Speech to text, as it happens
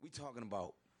talking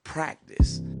about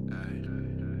practice.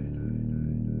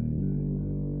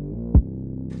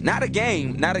 Not a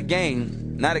game, not a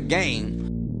game, not a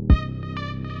game.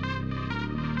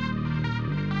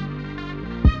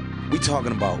 We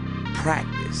talking about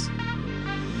practice.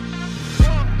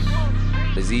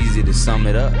 It's easy to sum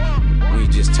it up when you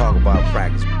just talk about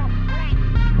practice.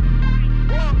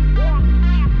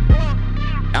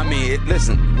 I mean,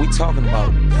 listen, we talking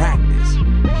about practice.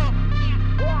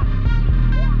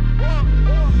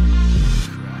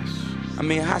 I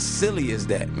mean, how silly is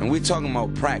that, man? We're talking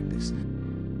about practice.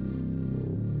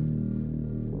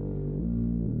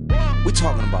 We're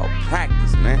talking about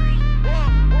practice, man.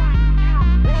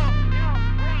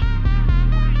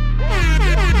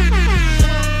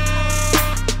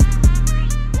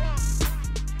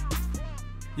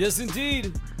 Yes,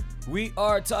 indeed. We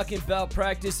are talking about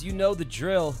practice. You know the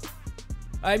drill.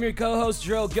 I'm your co-host,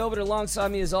 Drill Gilbert.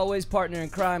 Alongside me, as always, partner in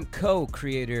crime,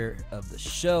 co-creator of the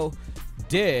show,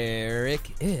 Derek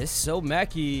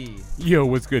Isomaki. Yo,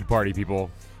 what's good, party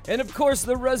people? And, of course,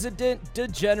 the resident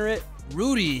degenerate,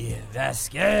 Rudy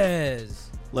Vasquez.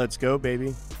 Let's go,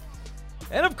 baby.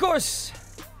 And, of course,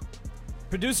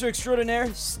 producer extraordinaire,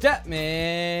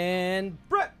 Statman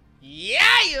Brett.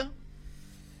 Yeah!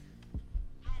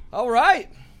 All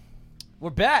right. We're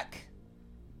back.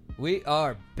 We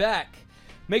are back.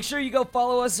 Make sure you go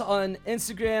follow us on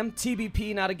Instagram,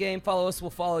 TBP, not a game. Follow us,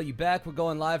 we'll follow you back. We're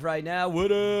going live right now.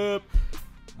 What up?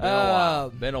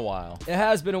 Been a while. It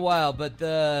has been a while, but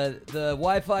the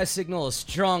Wi-Fi signal is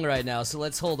strong right now, so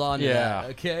let's hold on to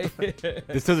that, okay?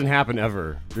 This doesn't happen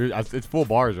ever. It's full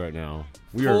bars right now.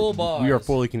 We are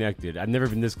fully connected. I've never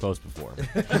been this close before.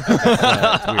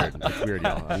 It's weird. It's weird,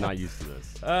 y'all. I'm not used to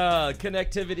this.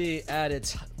 Connectivity at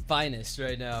its finest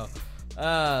right now.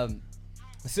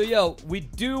 So, we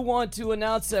do want to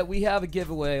announce that we have a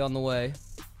giveaway on the way.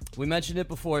 We mentioned it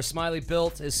before. Smiley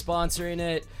Built is sponsoring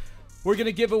it. We're going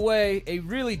to give away a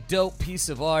really dope piece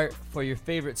of art for your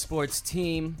favorite sports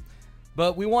team.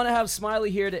 But we want to have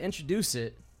Smiley here to introduce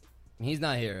it. He's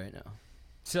not here right now.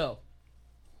 So,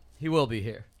 he will be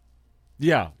here.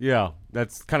 Yeah.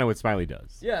 That's kind of what Smiley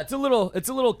does. Yeah, it's a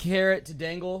little carrot to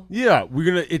dangle. Yeah,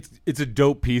 it's a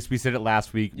dope piece. We said it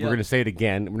last week. Yep. We're gonna say it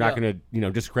again. We're not gonna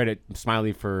discredit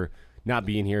Smiley for not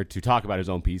being here to talk about his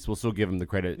own piece. We'll still give him the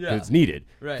credit that's needed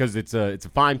because it's a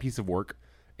fine piece of work,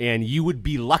 and you would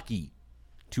be lucky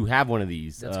to have one of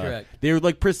these. That's correct. They're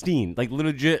like pristine, like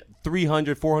legit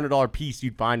 $300, $400 piece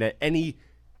you'd find at any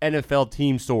NFL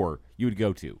team store you would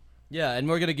go to. Yeah, and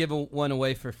we're gonna give one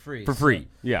away for free. For free,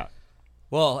 yeah.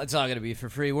 Well, it's not going to be for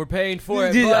free. We're paying for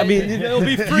it. I mean, it'll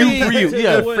be free for you.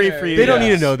 Yeah, free for you. They don't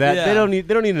need to know that. Yeah. They don't need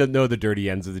to know the dirty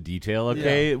ends of the detail.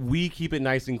 Okay, we keep it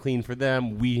nice and clean for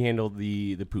them. We handle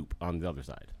the poop on the other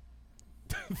side.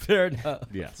 Fair enough.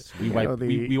 Yes, we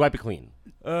wipe it clean.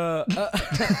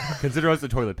 Consider us the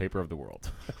toilet paper of the world.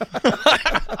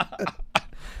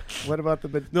 What about the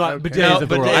bidet? Bidets of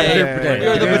the world.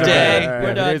 You're the bidet.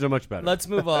 We're done. Bidets are much better. Let's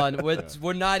move on.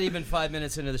 We're not even 5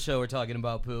 minutes into the show. We're talking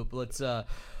about poop. Let's.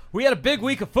 We had a big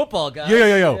week of football, guys.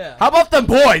 Yo. Yeah. How about them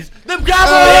boys? Them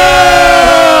Cowboys!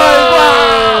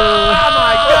 Oh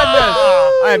my goodness!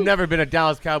 I have never been a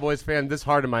Dallas Cowboys fan this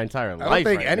hard in my entire life. I don't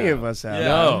think right any now. of us have. Yeah.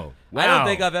 No. I don't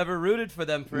think I've ever rooted for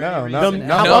them for any reason.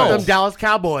 How about them Dallas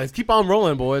Cowboys? Keep on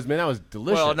rolling, boys. Man, that was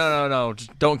delicious. Well, no.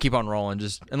 Just don't keep on rolling.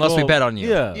 Just unless we bet on you.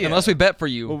 Yeah. Unless we bet for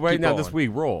you. Well, right keep now rolling. this week,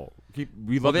 roll.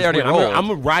 We love They this already win. rolled.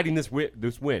 I'm riding this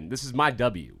win. This is my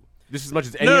W. This is as much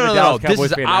as any other No. Dallas This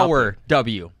Cowboys is fan out our there.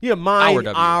 W. Yeah, mine, Our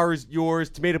W. ours, yours,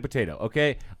 tomato, potato.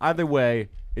 Okay, either way,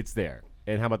 it's there.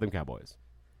 And how about them Cowboys?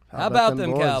 How about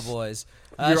them boys? Cowboys?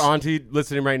 Your auntie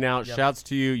listening right now. Shouts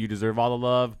to you. You deserve all the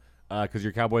love because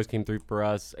your Cowboys came through for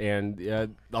us, and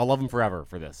I'll love them forever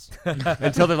for this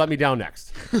until they let me down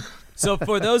next. So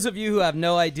for those of you who have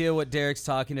no idea what Derek's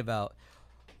talking about,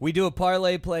 we do a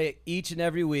parlay play each and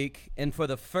every week, and for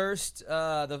the first,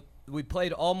 we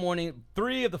played all morning.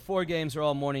 3 of the 4 games are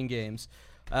all morning games,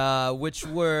 which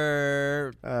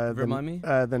were remind me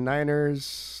the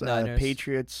Niners,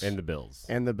 Patriots, And the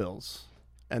Bills.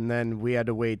 And then we had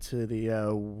to wait to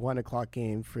the 1 o'clock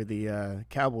game for the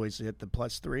Cowboys to hit the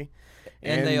 +3.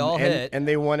 And they all hit. And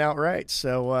they won outright.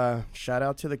 So shout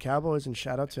out to the Cowboys and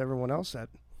shout out to everyone else that.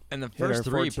 And the Hit our first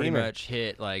 3 pretty 14er. much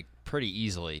hit like pretty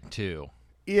easily too.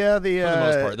 Yeah, For the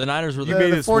most part, the Niners were the,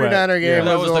 made the it sweat. 49er game Yeah.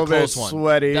 That was was a the little bit close one.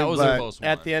 sweaty. That was the but close one.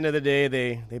 At the end of the day,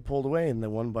 they pulled away and they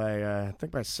won by I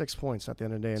think by 6 points at the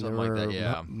end of the day. And Something they like were that,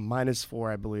 yeah.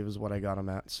 -4, I believe, is what I got them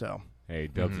at. So Hey,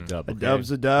 dub's a dub. A okay?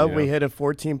 dub's a dub. Yeah. We hit a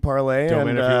 14 parlay. Don't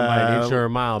and, matter if you're by an inch or a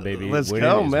mile, baby. Let's winning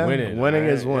go, is man. Winning, Winning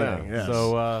is all right? winning, Yeah. yes.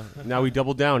 So now we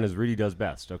double down as Rudy does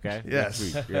best, okay? Yes.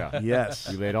 Next week. Yeah. Yes.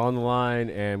 We lay it on the line,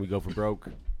 and we go for broke.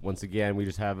 Once again, we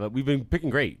just have we've been picking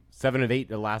great. 7 of 8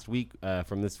 last week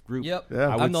from this group. Yep. Yeah.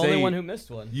 I I'm would the say only one who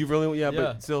missed one. You really, Yeah.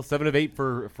 but still 7 of 8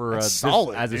 for That's this,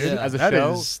 solid, as a dude. as a That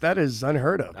show. that is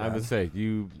unheard of. I man. would say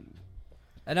you.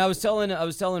 And I was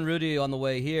telling Rudy on the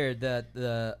way here that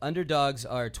the underdogs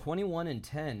are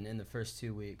 21-10 in the first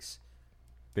 2 weeks.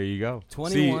 There you go.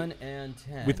 21 and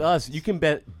 10. With us, you can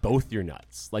bet both your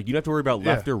nuts. Like you don't have to worry about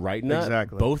left or right nut.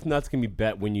 exactly. Both nuts can be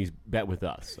bet when you bet with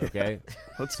us. Okay.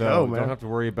 Let's So go, you man. don't have to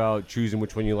worry about choosing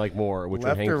which one you like more, or which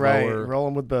Left one hangs or right, lower.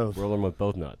 rolling with both. Rolling with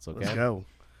both nuts. Okay. Let's go.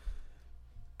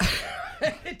 I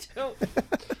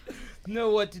don't know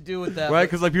what to do with that. Right,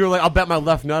 because like people are like, I'll bet my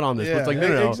left nut on this. But it's like,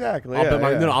 no, exactly. I'll yeah, bet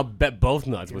my yeah. no, I'll bet both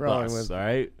nuts with rolling us. with- All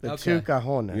right. The Okay. two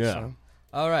cajones. Yeah. huh?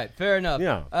 All right, fair enough.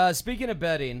 Yeah. Speaking of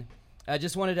betting, I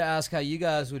just wanted to ask how you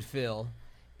guys would feel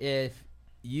if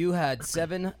you had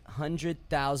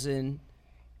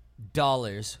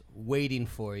 $700,000 waiting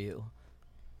for you,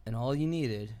 and all you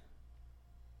needed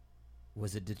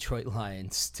was the Detroit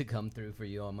Lions to come through for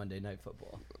you on Monday Night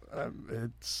Football.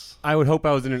 It's I would hope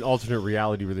I was in an alternate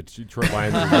reality where the Detroit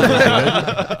Lions were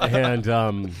really good,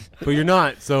 and but you're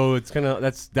not. So it's kind of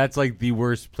that's like the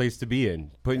worst place to be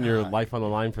in, putting your life on the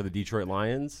line for the Detroit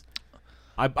Lions.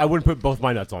 I wouldn't put both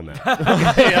my nuts on that.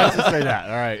 Okay, let's just say that.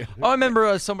 All right. Oh, I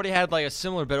remember somebody had like a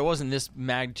similar bet. It wasn't this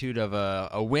magnitude of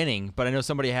a winning, but I know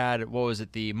somebody had, what was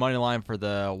it, the money line for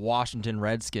the Washington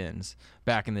Redskins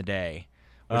back in the day.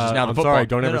 Which is now the I'm football. sorry.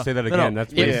 Don't ever say that again.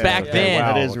 That's Yeah, racist. back Okay, then,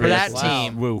 wow, that is for that racist.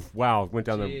 team. Woof! Wow, went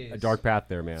down a Jeez. dark path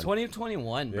there, man.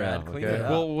 2021, Brad. Yeah, Clean okay. it up.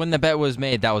 Well, when the bet was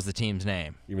made, that was the team's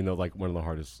name. Even though like one of the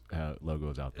hardest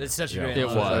logos out there. It's such a Yeah. great It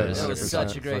logo. was. It was 100%.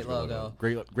 such a great logo.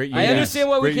 Great I understand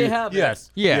why we Great can't uni- have it.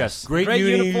 Yes. Yes. Great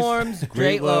unis, uniforms,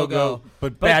 great logo.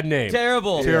 but bad name.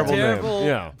 Terrible. Terrible Terrible. name.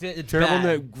 Yeah. It's Terrible bad.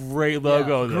 name. Great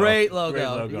logo. Yeah, though. great logo.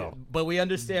 Great logo. But we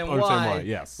understand Understand why. why,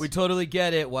 yes. We totally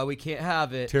get it. Why we can't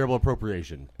have it. Terrible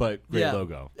appropriation, but great Yeah.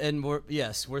 logo. And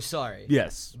we're sorry.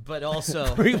 Yes. But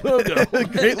also Great logo.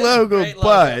 great logo, Great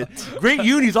logo. but Great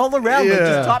unis all around, but Yeah.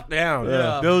 just top down.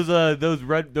 Yeah.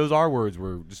 Those R words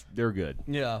were just they're good.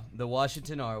 yeah, the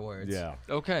Washington R words. Yeah.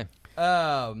 Okay.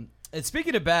 And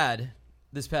speaking of bad,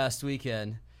 this past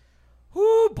weekend,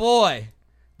 whoo boy,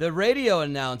 the radio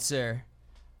announcer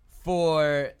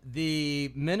for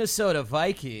the Minnesota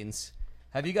Vikings.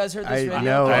 Have you guys heard this radio?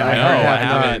 know. I I know. heard I that.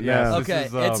 haven't. Yeah. Yes. Okay,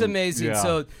 This is, it's amazing.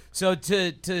 yeah. So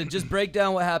to just break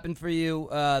down what happened for you,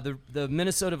 the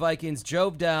Minnesota Vikings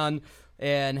drove down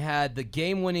and had the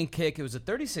game-winning kick. It was a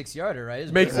 36-yarder, right? It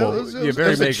was Makeable. It was- Yeah, it very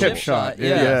was a makeable. chip shot.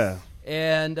 Yeah.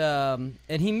 Yeah.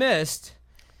 And he missed,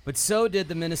 but so did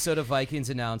the Minnesota Vikings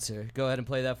announcer. Go ahead and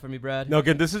play that for me, Brad. No,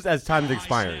 again, this is as time is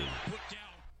expiring.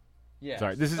 Yeah.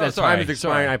 Sorry, this is Oh, as sorry, time is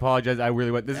expiring. sorry. I apologize. I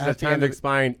really went. This is At as the time end is of-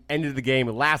 expiring. End of the game.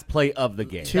 Last play of the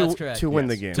game. That's correct. To win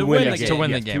the Yes. game. To win the Yes, game. To win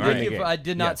the yes, game, to all win right. the game. I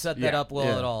did not Yes, set that yeah, up well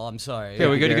yeah. at all. I'm sorry. Okay,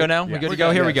 we good to go now? Yeah. We good We're to go?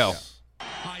 good, Here we yes. go.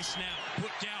 High snap, put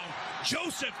down.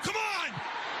 Joseph, come on!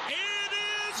 It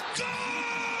is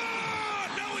gone!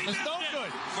 No, he missed it.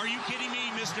 Good. Are you kidding me?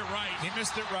 He missed it right. He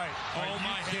missed it right. Oh, Are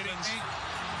my you kidding heavens. me?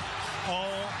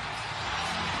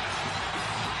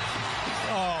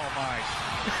 Oh my.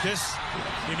 This,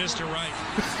 He missed it right.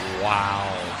 Wow.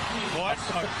 what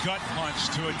a gut punch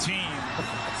to a team,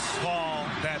 Paul,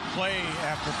 that play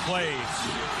after play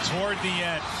toward the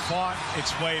end fought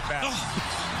its way back.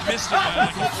 Missed it by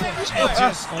like a foot. It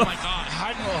just, oh my God.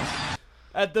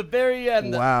 At the very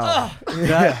end. Wow.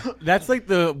 That's like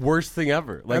the worst thing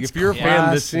ever. Like That's if you're a fan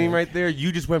classic. listening right there,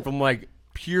 you just went from like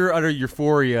pure utter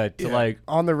euphoria to like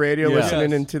On the radio, Yeah.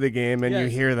 listening Yes. into the game, and you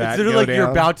Yes. hear that. it's literally go like you're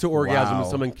down. about to orgasm Wow.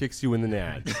 when someone kicks you in the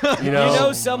nads. You You know,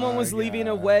 know, someone was leaving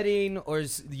a wedding or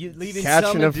leaving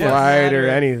Catching some a important flight or matter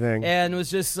anything. and was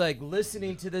just like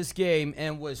listening to this game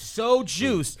and was so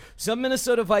juiced. Some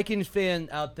Minnesota Vikings fan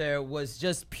out there was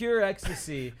just pure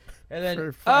ecstasy. And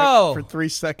then, for 3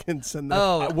 seconds, and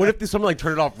then What if someone like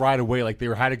turned it off right away? Like they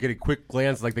had to get a quick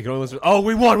glance, like they could only listen. Oh,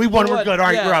 we won, we're won. good. All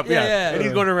right, Yeah, we're up. yeah, Yeah, yeah. And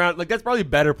he's going around like that's probably a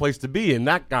better place to be in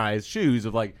that guy's shoes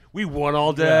of like we won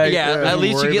all day. Yeah, Don't at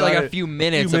least you worry get like about a it. few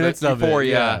minutes, minutes of it before,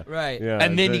 yeah. right. Yeah,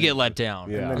 And then you get let down.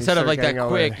 Yeah. and then you Instead of start like that getting all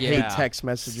the quick, hate yeah. text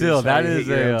messages. Still, that saying is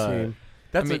you hate your own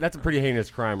a team. that's a pretty heinous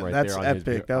crime right That's there. On his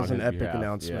epic. That was on an his epic behalf.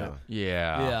 announcement.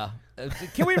 Yeah. Yeah.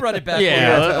 Can we run it back?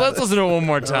 Yeah, one more time? let's listen to it one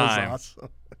more That time. was awesome.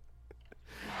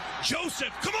 Joseph,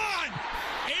 come on!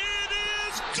 It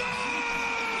is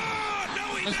gone!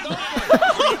 No, he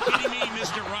Are you kidding me? He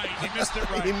missed it right. He missed it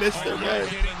right. He missed it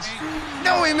right.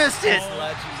 No, he missed it.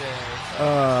 Legendary.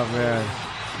 Oh man,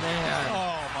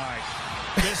 Oh, my.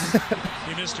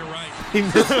 He missed it right. he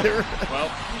missed it. Right. Well,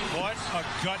 what a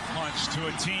gut punch to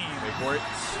a team.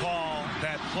 Paul,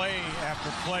 that play after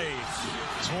play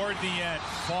toward the end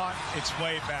fought its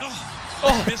way back.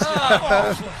 Missed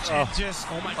it. It just,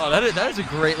 my Oh, God. that is a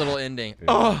great little ending.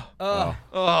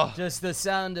 Just the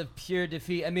sound of pure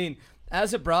defeat. I mean,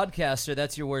 as a broadcaster,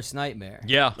 that's your worst nightmare.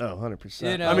 Yeah. Oh, 100%.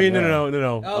 You know- I mean, no.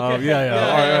 Okay. Yeah. Yeah,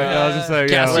 All right. I was just saying.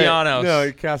 Yeah, Castellanos.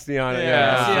 no, Castellanos. Yeah,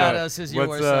 Yeah. Castellanos is your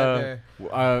worst nightmare.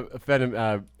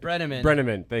 Brenneman.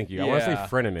 Brenneman. Thank you. I want to say Yeah.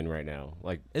 Freneman right now.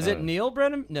 Like, Is it Neil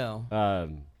Brenneman? No.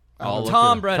 I'll look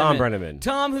Tom it Brenneman. Tom Brenneman.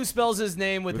 Tom, who spells his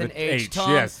name with an H.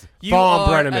 Tom, yes. you Tom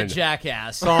are a Brenneman.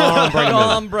 jackass. Tom Brenneman.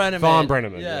 Tom Brenneman. Tom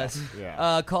Brenneman, Yes.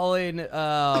 yeah. Calling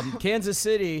Kansas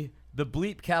City the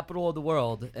bleep capital of the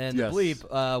world, and Yes. the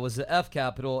bleep was the F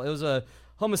capital. It was a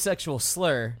homosexual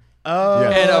slur. Oh, Yeah.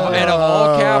 And of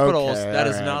all capitals, okay, that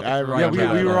is all not right. the I right Yeah,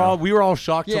 capital. we were all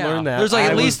shocked to Yeah. learn that. There's like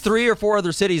I at least was- 3 or 4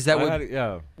 other cities that I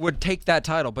had- would take that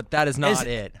title, but that is not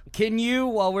it. Can you,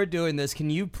 while we're doing this,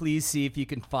 can you please see if you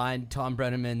can find Tom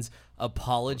Brenneman's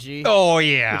apology? Oh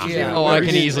yeah. Yeah. Oh, I Where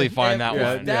can he- easily find that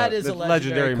Yeah. one. That is a the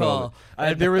legendary call.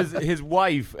 moment. There was his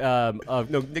wife,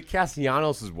 Nick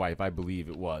Castellanos' wife, I believe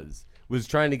it was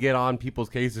trying to get on people's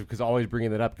cases because always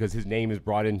bringing that up because his name is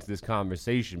brought into this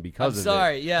conversation because I'm of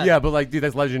sorry, it. yeah. Yeah, but like, dude,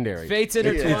 that's legendary. Fates It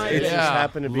intertwined. just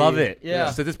happened to be. Love it.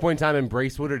 Yeah. So at this point in time,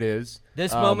 embrace what it is.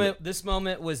 This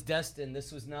moment was destined.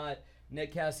 This was not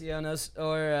Nick Castellanos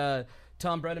or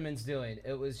Tom Brenneman's doing.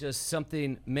 It was just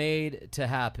something made to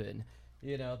happen.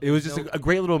 You know, It was just no- a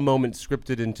great little moment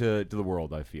scripted into the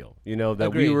world. I feel, that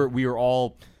Agreed. we were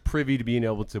all privy to being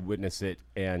able to witness it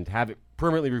and have it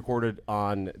permanently recorded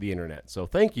on the internet. So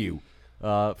thank you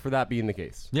for that being the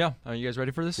case. Yeah. Are you guys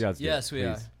ready for this? Yeah, let's do Yes, it, we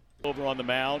are. please. Over on the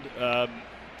mound.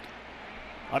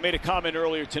 I made a comment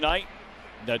earlier tonight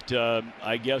that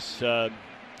I guess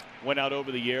went out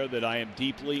over the air that I am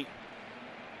deeply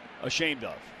ashamed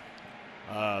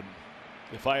of.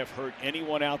 If I have hurt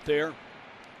anyone out there,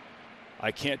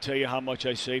 I can't tell you how much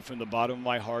I say from the bottom of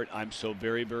my heart. I'm so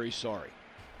very, very sorry.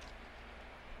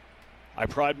 I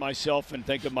pride myself and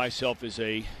think of myself as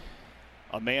a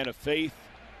man of faith.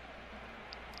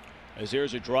 As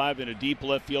there's a drive in a deep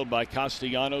left field by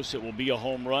Castellanos, it will be a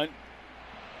home run.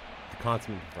 The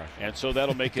consummate professional. And so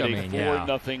that'll make it I a mean, yeah.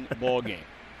 4-0 ball game.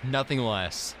 Nothing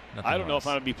less. I don't know if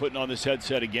I'm going to be putting on this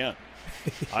headset again.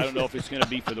 I don't know if it's going to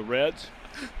be for the Reds.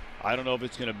 I don't know if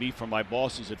it's going to be for my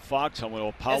bosses at Fox. I'm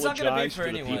going to It's not gonna be apologize for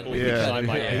to the anyone. people We who Yeah. signed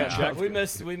my Yeah. paycheck. We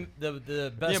missed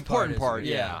the best important part. part,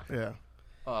 yeah. Yeah.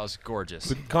 Oh, it was gorgeous.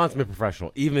 The consummate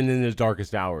professional, even in his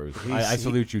darkest hours. I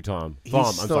salute you, Tom. He's Tom,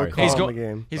 I'm still sorry. calm. He's, the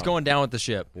game. he's going down with the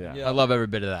ship. Yeah. Yeah. I love every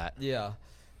bit of that. Yeah.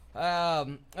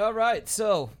 All right.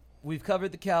 So we've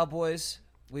covered the Cowboys.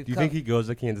 We've Do you think he goes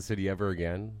to Kansas City ever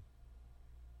again?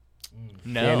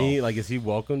 No. Can he? Like, is he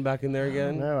welcomed back in there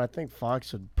again? No, I think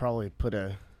Fox would probably put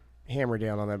a hammer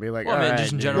down on that. Be like, Well, I all mean, right,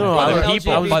 just in dude." general, No, by the I-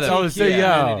 people, I was- by the I would say,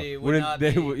 yeah. community would When it- not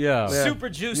they be would- yeah. super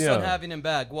juiced Yeah. on having him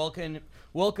back,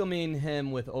 welcoming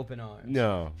him with open arms.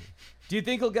 No. Do you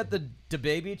think he'll get the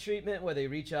DeBaby treatment where they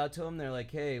reach out to him? They're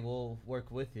like, "Hey, we'll work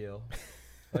with you,"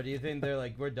 or do you think they're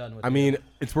like, "We're done with"? I you? mean,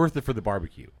 it's worth it for the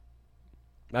barbecue.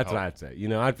 That's what I'd say.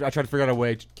 I try to figure out a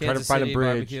way, try to Kansas find City a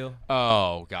bridge. barbecue.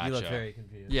 Oh, gotcha. You look very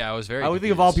confused. Yeah, I was very I would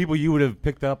think confused. of all people, you would have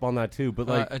picked up on that too. But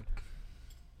like,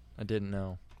 I didn't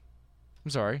know.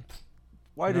 I'm sorry.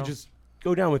 why no. to just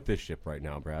go down with this ship right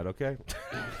now, Brad? Okay.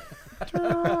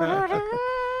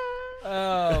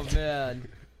 Oh man,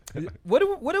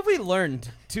 what have we learned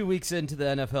 2 weeks into the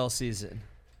NFL season?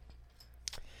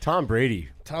 Tom Brady.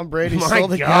 Tom Brady's My still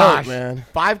the gosh. GOAT, man.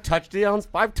 5 touchdowns,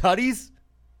 5 tutties.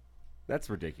 That's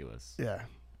ridiculous. Yeah.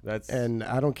 That's And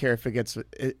I don't care if it gets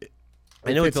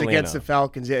I know if it's it's against Atlanta. the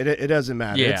Falcons. Yeah, it doesn't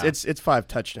matter. Yeah. It's 5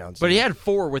 touchdowns. But he had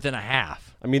 4 within a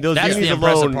half. I mean, those That's the unions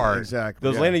impressive alone, part. Exactly.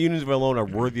 Those yeah. Atlanta unions alone are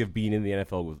worthy of being in the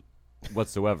NFL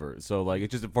whatsoever. So like,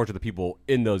 it's just unfortunate the people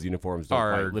in those uniforms don't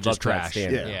Are quite live just up to that trash.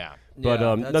 standard. Yeah. But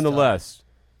Yeah, that's nonetheless,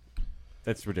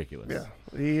 that's ridiculous.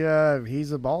 Yeah.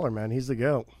 He's a baller, man. He's the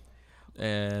GOAT.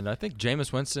 And I think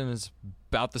Jameis Winston is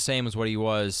about the same as what he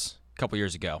was a couple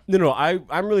years ago. No,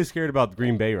 I'm really scared about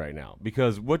Green Bay right now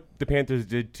because what the Panthers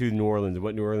did to New Orleans and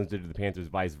what New Orleans did to the Panthers,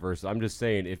 vice versa. I'm just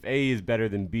saying, if A is better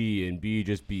than B and B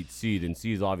just beats C, then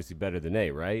C is obviously better than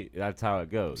A, right? That's how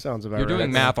it goes. Sounds about You're right.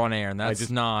 doing math on air, and that's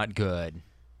just- not good.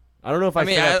 I don't know if I,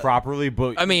 mean, said that I- properly,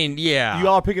 but I mean, yeah. you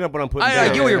all are picking up what I'm putting I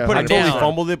down. get what you're Yeah, putting I totally down.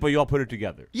 fumbled it, but you all put it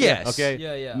together. Yes. Okay.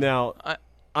 Yeah. Now,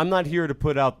 I'm not here to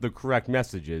put out the correct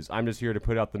messages. I'm just here to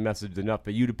put out the message enough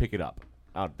for you to pick it up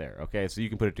out there. Okay, so you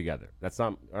can put it together. That's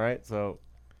not all right. So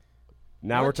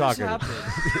now we're talking.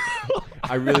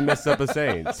 I really messed up a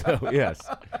saying. So yes.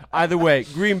 Either way,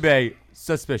 Green Bay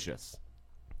suspicious.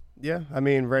 Yeah, I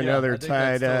mean, right now they're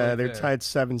tied. Totally they're tied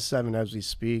 7-7 as we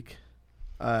speak.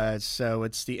 So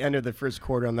it's the end of the first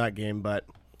quarter on that game, but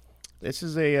this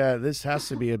is this has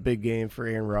to be a big game for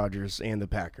Aaron Rodgers and the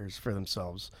Packers for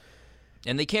themselves.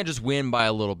 And they can't just win by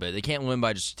a little bit. They can't win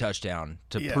by just a touchdown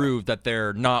to prove that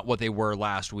they're not what they were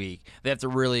last week. They have to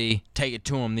really take it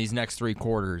to them these next 3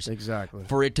 quarters. Exactly.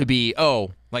 For it to be,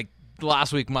 like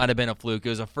last week might have been a fluke. It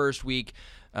was a first week.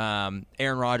 Aaron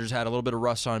Rodgers had a little bit of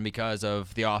rust on him because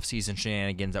of the offseason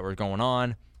shenanigans that were going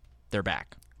on. They're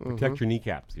back. Protect your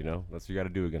kneecaps, That's what you got to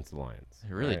do against the Lions.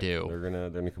 They really do. They're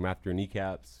gonna come after your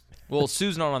kneecaps. Well,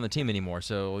 Sue's not on the team anymore,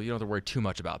 so you don't have to worry too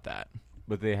much about that.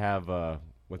 But they have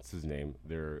what's his name?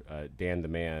 They're Dan the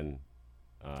Man.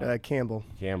 Campbell.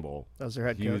 That was their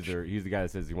head coach. He's the guy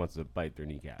that says he wants to bite their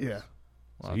kneecaps. Yeah.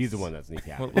 So he's the one that's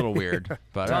kneecapped. A little weird.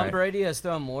 But Tom Brady has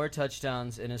thrown more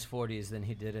touchdowns in his 40s than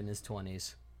he did in his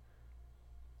 20s.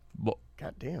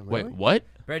 God damn, really? Wait, what?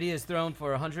 Brady has thrown for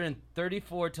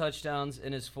 134 touchdowns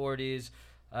in his 40s.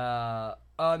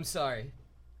 I'm sorry.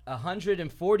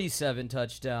 147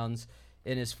 touchdowns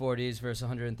in his 40s versus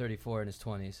 134 in his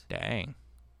 20s. Dang.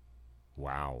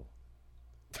 Wow.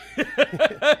 It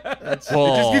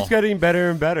just keeps getting better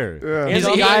and better.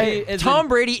 Tom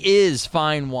Brady is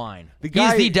fine wine.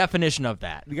 He's the definition of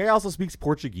that. The guy also speaks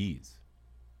Portuguese.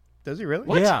 Does he really?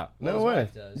 What? Yeah. No way.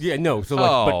 Yeah, no. So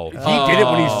but he did it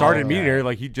when he started meeting her.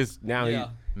 Like he just now he.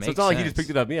 Makes so it's not like he sense. just picked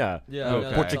it up. Yeah. Yeah.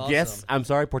 Okay. Portuguese. Awesome. I'm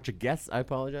sorry, Portuguese. I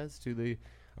apologize to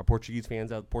our Portuguese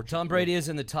fans out there. Tom Brady is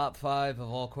in the top 5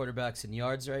 of all quarterbacks in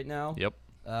yards right now. Yep.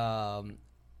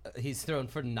 He's thrown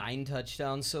for 9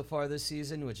 touchdowns so far this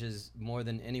season, which is more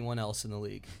than anyone else in the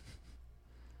league.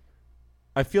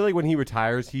 I feel like when he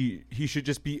retires, he should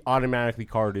just be automatically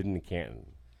carded in the Canton.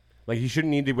 Like he shouldn't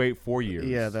need to wait 4 years.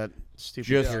 Yeah, that stupid.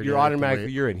 Just you're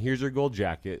automatically you're in. Here's your gold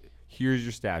jacket. Here's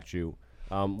your statue.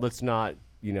 Let's not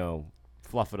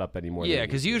fluff it up anymore. Yeah,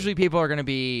 because usually people are going to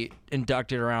be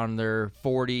inducted around their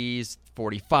 40s,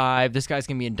 45. This guy's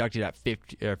going to be inducted at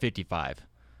 50 or 55.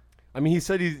 I mean, he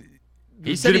said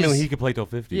he could play till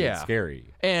 50. Yeah. It's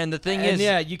scary. And the thing is,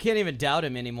 you can't even doubt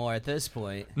him anymore at this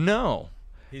point. No.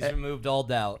 He's removed all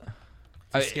doubt.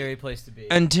 It's a scary place to be.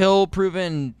 Until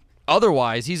proven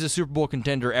otherwise, he's a Super Bowl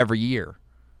contender every year.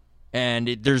 And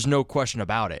there's no question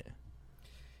about it.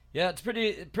 Yeah, it's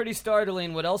pretty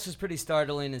startling. What else is pretty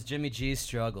startling is Jimmy G's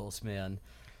struggles, man.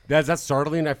 That's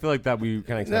startling. I feel like that we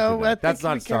kind of expected that. That's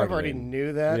not we startling. kind of already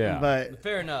knew that, Yeah. but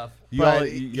Fair enough. his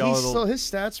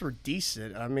stats were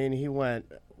decent. I mean, he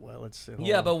went. Well, let's see.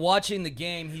 Yeah, but watching the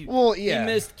game, he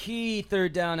missed key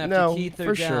third down after key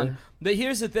third down. Sure. But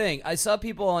here's the thing: I saw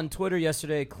people on Twitter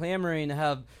yesterday clamoring to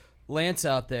have Lance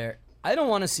out there. I don't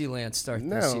want to see Lance start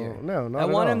this year. No, not I at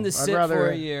want all. him to I'd sit rather for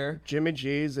a year. Jimmy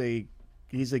G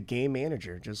he's a game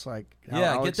manager, just like how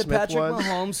Yeah, Alex get the Smith Patrick was.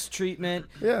 Mahomes treatment.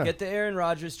 Yeah. Get the Aaron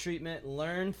Rodgers treatment.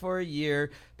 Learn for a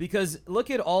year. Because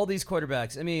look at all these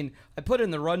quarterbacks. I mean, I put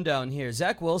in the rundown here.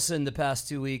 Zach Wilson the past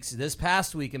 2 weeks, this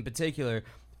past week in particular,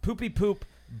 poopy poop,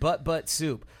 butt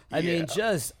soup. I mean,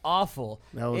 just awful.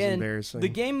 That was embarrassing. The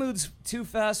game moves too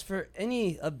fast for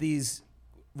any of these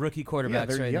rookie quarterbacks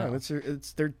they're right young. now.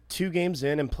 They're 2 games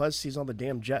in, and plus he's on the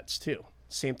damn Jets too.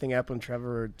 Same thing happened with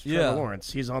Trevor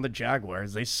Lawrence. He's on the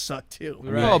Jaguars. They suck too.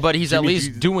 Right. No, but he's at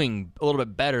least doing a little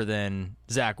bit better than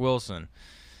Zach Wilson.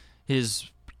 His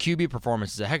QB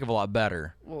performance is a heck of a lot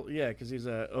better. Well, yeah, because he's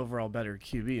an overall better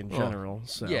QB in general.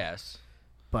 So. Yes.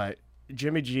 But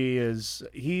Jimmy G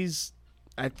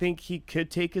I think he could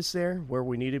take us there where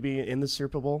we need to be in the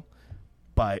Super Bowl,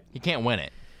 but he can't win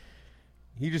it.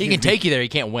 He can take you there. He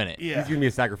can't win it. Yeah. He's going to be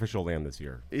a sacrificial lamb this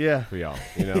year. Yeah. For y'all.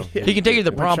 He can take you to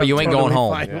the prom, but you ain't going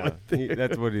home. Yeah.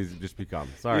 That's what he's just become.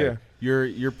 Sorry. Yeah.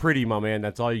 You're pretty, my man.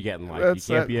 That's all you get in life. You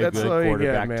can't be a good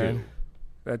quarterback, too.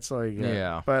 That's all you get.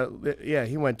 Yeah. But, yeah,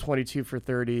 he went 22 for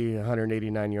 30,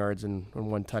 189 yards, and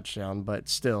 1 touchdown. But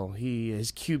still,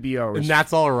 his QBR was... And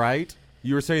that's all right?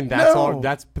 You were saying that's all?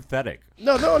 That's pathetic.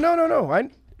 No.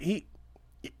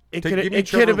 It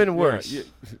could have been worse.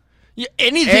 Yeah,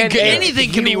 anything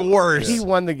can be worse. He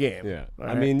won the game. Yeah.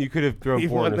 Right? I mean, you could have thrown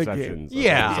 4 interceptions.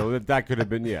 Yeah. So that could have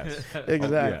been, yes.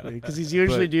 Exactly. Because he's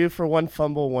usually due for 1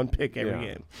 fumble, 1 pick every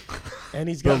game. And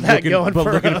he's got that going for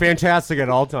looking fantastic at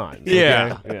all times.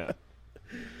 Yeah. Okay? Yeah.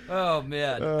 Oh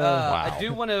man! Wow.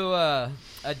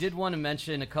 I did want to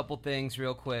mention a couple things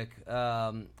real quick.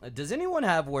 Does anyone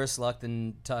have worse luck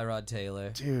than Tyrod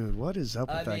Taylor? Dude, what is up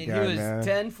with that guy, he was man?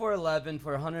 10 for 11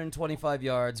 for 125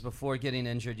 yards before getting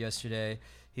injured yesterday.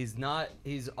 He's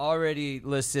already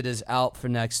listed as out for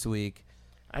next week.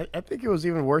 I think it was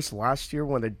even worse last year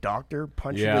when the doctor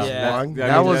punched his Yeah. lung. Yeah, I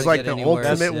That mean, was doesn't like get the any worse.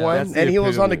 ultimate Yeah. one. That's the And he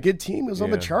was on a epitome. good team. He was on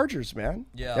the Yeah. Chargers, man.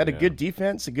 Yeah. They had a Yeah. good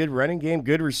defense, a good running game,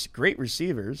 great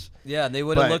receivers. Yeah, they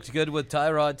would have But- looked good with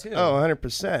Tyrod too. Oh,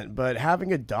 100%. But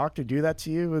having a doctor do that to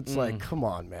you, it's like, come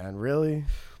on, man. Really?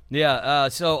 Yeah.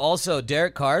 So also,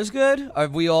 Derek Carr's good. Are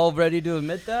we all ready to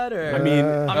admit that? Or I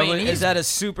mean, is that a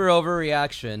super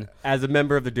overreaction? as a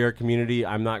member of the Derek community,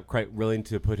 I'm not quite willing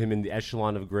to put him in the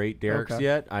echelon of great Derek's Okay.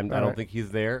 yet. I don't right. think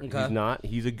he's there. Okay. He's not.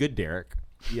 He's a good Derek.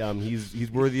 He's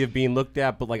worthy of being looked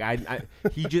at, but like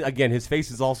he just again his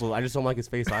face is also I just don't like his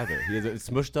face either. He has a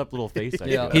smushed up little face. I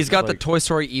Yeah. guess. He's got the Like- Toy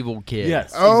Story evil kid.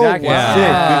 Yes, Oh, exactly. wow. Sid. Good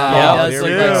Yeah, call. that's There like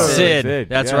we that go. Sid.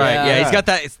 That's right. Yeah. Yeah, he's got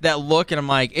that look, and I'm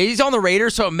like, he's on the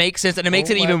Raiders, so it makes sense, and it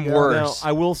makes Oh it my even God. Now, worse.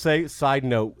 I will say, side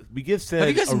note, we give Sid Have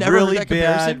you guys a never heard really that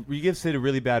bad. comparison? We give Sid a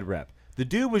really bad rep. The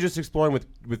dude was just exploring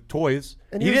with toys.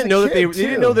 And he he was didn't a know that kid, he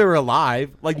didn't too. know they were alive.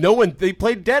 Like no one, they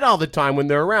played dead all the time when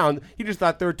they're around. He just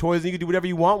thought they were toys and you could do whatever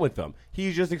you want with them.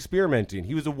 He's just experimenting.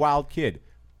 He was a wild kid,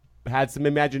 had some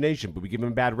imagination, but we give him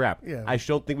a bad rep. Yeah. I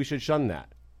don't think we should shun that.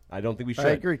 I don't think we should.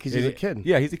 I agree, 'cause he's a kid.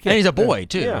 Yeah, he's a kid. And he's a boy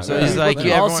too, Yeah. so Yeah. he's like, And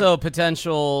yeah, also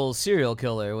potential serial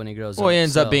killer when he grows up. well, he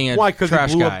ends so. up being a Why? Because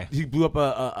trash guy. he blew up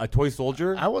a toy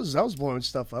soldier. I was blowing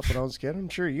stuff up when I was a kid. I'm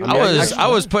sure you. I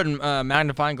was putting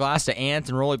magnifying glass to ants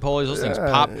and roly polies. Those things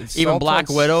Yeah, pop. it's Even salt Black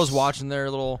on Widows s- watching their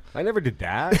little. I never did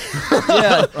that.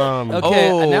 Yeah.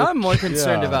 Okay. Oh. Now I'm more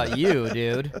concerned Yeah. about you,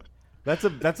 dude. That's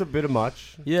a bit of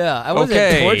much. Yeah, I wasn't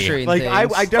Okay. torturing Like things.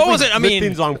 I definitely was it? I lit mean-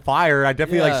 things on fire. I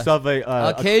definitely Yeah. like stuff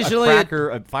Occasionally-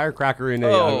 a firecracker in a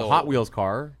Oh. Hot Wheels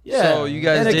car. Yeah. So you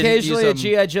guys and didn't occasionally a use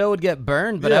GI Joe would get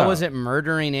burned, but I Yeah. wasn't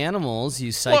murdering animals. You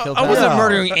Well, psychopath. I wasn't Yeah.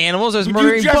 murdering animals. I was You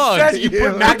murdering just bugs. said you put Yeah.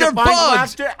 But they're magnifying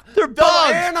glass bugs. to- They're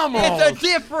bugs. animals. It's a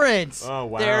difference. Oh,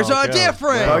 wow. There's a Okay.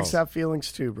 difference. Wow. Bugs have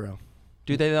feelings too, bro.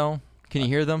 Do they though? Can you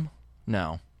hear them?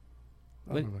 No.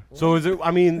 So is it?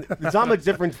 I mean, it's not much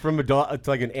difference from a dog. It's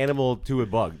like an animal to a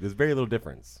bug. There's very little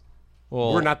difference.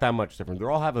 Well, We're not that much different. They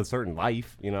all have a certain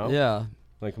life, you know. Yeah.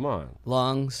 Like, come on.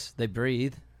 Lungs, they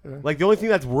breathe. Like the only thing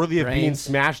that's worthy of being Brains.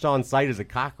 smashed on sight is a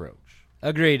cockroach.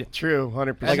 Agreed. True,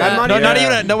 100%. Like, I'm I'm not No, even. not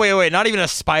even. Wait. Not even a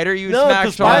spider you No,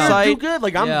 because smashed on spiders do sight. good.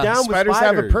 Like I'm Yeah. down Spiders with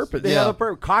have a spiders. purpose. They Yeah. have a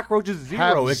purpose. Cockroaches zero.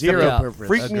 Have except zero they purpose.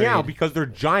 freak me out Agreed. because they're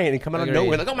giant and come out of Agreed.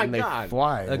 nowhere. Like, oh my And they god.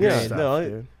 fly. Agreed. Yeah, Stuff, no,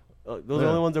 dude. those are the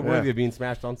only ones that are worthy Yeah. of being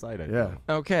smashed on sight. I Yeah. think.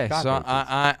 Okay, so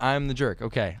Cockroaches. I'm the jerk.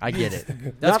 Okay, I get it.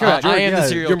 That's Not correct. jerk, I am the yeah,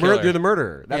 serial you're killer. You're the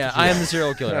murderer. That's Yeah, what you I am are. the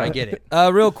serial killer. I get it.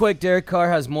 Real quick, Derek Carr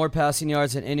has more passing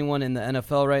yards than anyone in the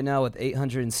NFL right now with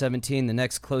 817. The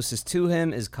next closest to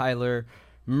him is Kyler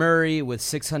Murray with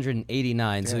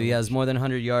 689. So he has more than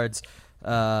 100 yards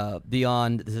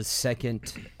beyond the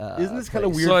second. Isn't this kind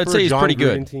of place. weird So I'd for say a he's John pretty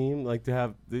good. Gruden team? Like to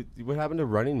have what happened to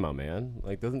running, my man?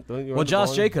 Like don't you? Well,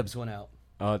 Josh Jacobs went out.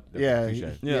 Yeah,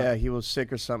 touche. yeah, he was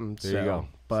sick or something. There so. you go.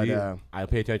 But See, I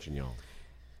pay attention, y'all.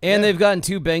 And they've gotten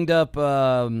two banged up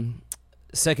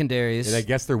secondaries. And I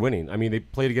guess they're winning. I mean, they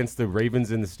played against the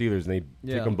Ravens and the Steelers, and they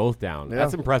Yeah. took them both down. Yeah.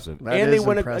 That's impressive. That and they is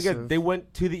went impressive. again. They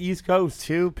went to the East Coast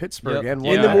to Pittsburgh Yep. and in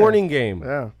won the that. morning game.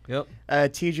 Yeah. Yep.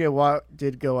 TJ Watt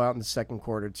did go out in the second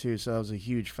quarter too, so that was a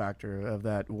huge factor of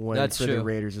that win That's for true. the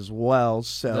Raiders as well.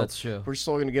 So That's true. we're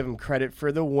still going to give them credit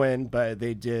for the win, but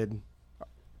they did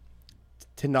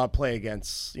to not play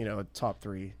against a top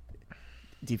 3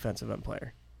 defensive end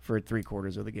player for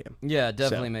 3/4 of the game. Yeah, it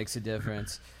definitely So. makes a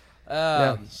difference.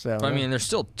 Yeah, so I mean, they're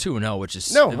still 2-0, which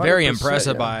is No, very 100%,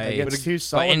 impressive yeah. by Against two by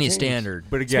solid any teams. standard.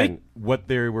 But again, what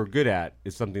they were good at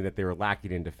is something that they were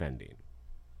lacking in defending.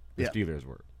 The Yeah. Steelers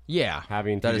were. Yeah,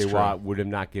 Having that is TJ true. Watt would have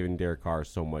not given Derek Carr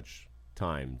so much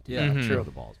time to Yeah. Mm-hmm. throw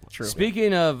the ball as much. true.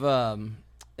 Speaking of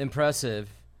impressive,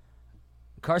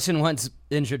 Carson Wentz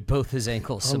injured both his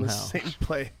ankles On the somehow. same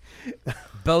play.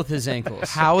 Both his ankles.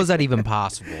 How is that even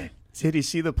possible? Did he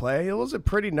see the play? It was a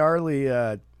pretty gnarly.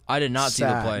 I did not see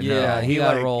the sack. play. Yeah, no. he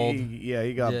got rolled.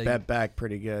 He got Yeah, bent back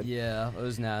pretty good. Yeah, it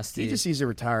was nasty. He just needs to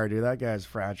retire, dude. That guy's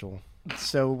fragile.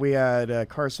 So we had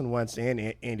Carson Wentz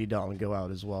and Andy Dalton go out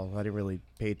as well. I didn't really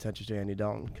pay attention to Andy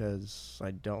Dalton because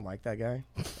I don't like that guy.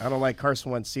 I don't like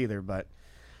Carson Wentz either, but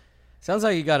Sounds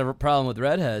like you got a problem with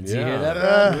redheads. You hear that, Yeah.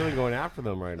 Brad? really going after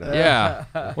them right now.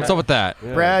 Yeah. What's up with that?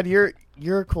 Yeah. Brad, you're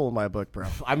cool in my book, bro.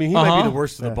 I mean, he might be Uh-huh. the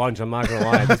worst of the bunch. I'm not gonna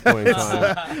lie at this point in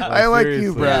time. I like you,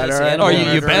 seriously. Brad. Yeah, all right? Oh,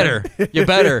 Animal you murderer. better. You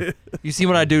better. You see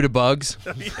what I do to bugs?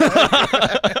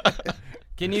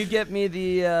 Can you get me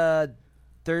the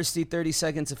thirsty 30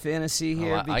 seconds of fantasy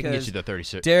here? I can get you the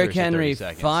 30 Derrick 30 Henry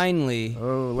seconds. finally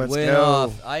let's went go.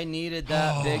 off. I needed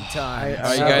that big time.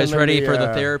 Are you guys ready for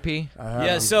the therapy?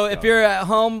 Yeah, so if you're at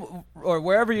home or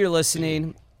wherever you're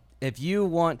listening, if you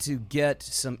want to get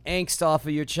some angst off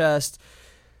of your chest,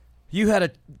 you had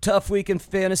a tough week in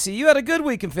fantasy, you had a good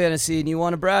week in fantasy, and you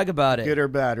want to brag about it. Good or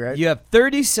bad, right? You have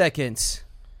 30 seconds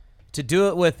to do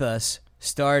it with us,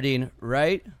 starting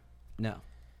right now.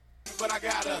 But I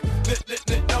gotta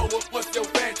know what's your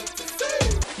fantasy.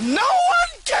 No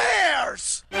one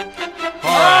cares! I'm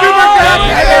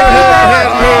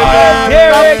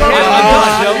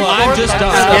just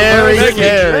done. Scary.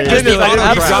 The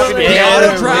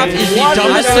auto draft is the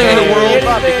dumbest thing in the world.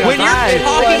 When you're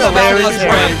talking about a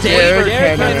draft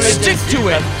day, stick to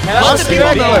it. Let the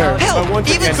people know. Hell,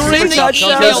 even send the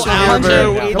email out to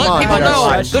let people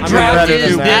know the draft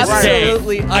is this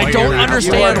day. I don't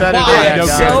understand why.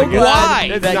 So why?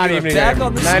 It's not even back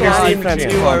on the squad.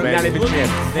 You are not even a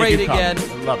chance. great again.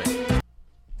 Love it.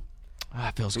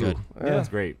 That feels good. Yeah, that's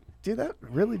great. Dude, that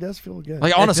really does feel good.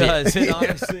 Like honestly, It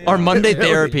honestly our Monday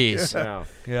therapies.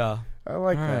 Yeah. I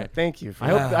like All that. right. Thank you for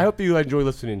I hope you enjoy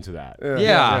listening to that.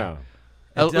 Yeah.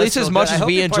 At least as much as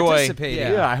we enjoy.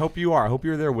 Yeah, I hope you are. I hope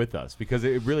you're there with us because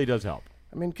it really does help.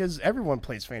 I mean, because everyone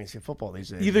plays fantasy football these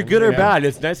days. Either good or bad.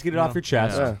 It's nice to get it off your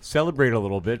chest. Yeah. Celebrate a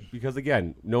little bit because,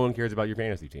 again, no one cares about your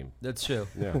fantasy team. That's true.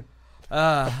 Yeah.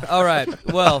 All right.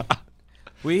 Well,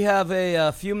 we have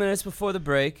a few minutes before the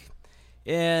break,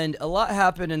 and a lot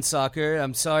happened in soccer.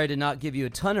 I'm sorry to not give you a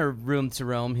ton of room to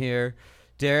roam here,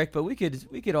 Derek, but we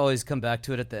could always come back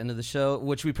to it at the end of the show,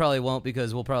 which we probably won't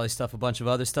because we'll probably stuff a bunch of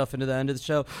other stuff into the end of the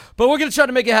show. But we're going to try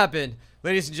to make it happen.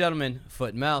 Ladies and gentlemen,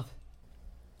 Foot and Mouth.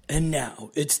 And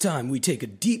now it's time we take a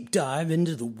deep dive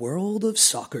into the world of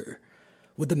soccer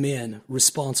with the man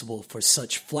responsible for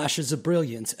such flashes of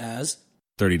brilliance as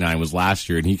 39 was last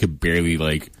year, and he could barely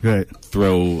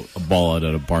throw a ball out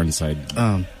at a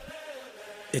barnside.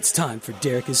 It's time for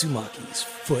Derek Izumaki's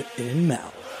Foot and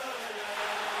Mouth.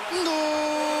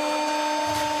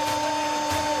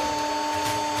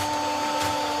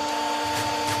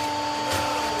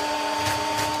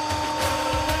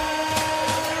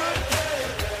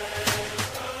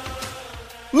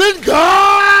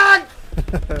 Lingard!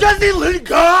 Jesse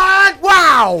Lingard!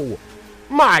 Wow!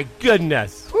 My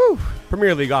goodness. Whew.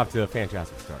 Premier League off to a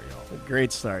fantastic start, y'all.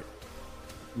 Great start.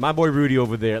 My boy Rudy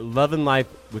over there, loving life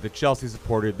with a Chelsea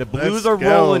supporter. The Blues Let's are go,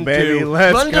 rolling baby. too.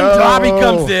 Let's London go. Derby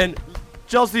comes in.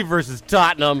 Chelsea versus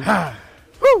Tottenham.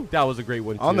 That was a great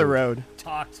one, too. On the road.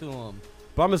 Talk to him.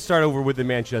 But I'm going to start over with the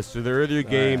Manchester, the earlier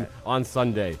game on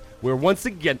Sunday, where once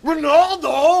again,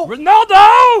 Ronaldo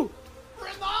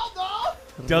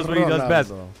does what he does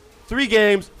best. 3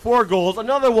 games, 4 goals,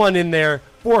 another one in there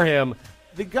for him.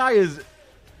 The guy is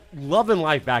loving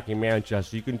life back in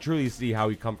Manchester. You can truly see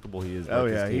how comfortable he is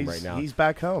with this team right now. He's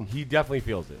back home. He definitely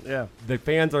feels it. Yeah. The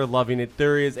fans are loving it.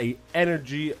 There is a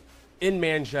energy in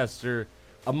Manchester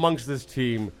amongst this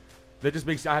team that just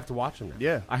makes I have to watch them now.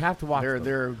 Yeah. I have to watch them.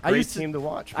 They're a great team to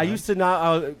watch. I used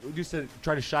to used to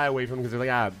try to shy away from them because they're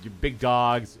like, you're big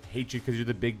dogs, hate you because you're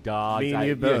the big dogs. Me and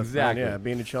you both. Yeah, exactly. Yeah,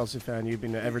 being a Chelsea fan, you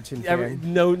being an Everton fan.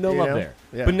 No love there.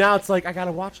 Yeah. But now it's like, I got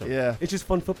to watch them. Yeah. It's just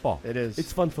fun football. It is.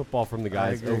 It's fun football from the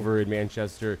guys over in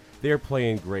Manchester. They're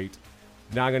playing great.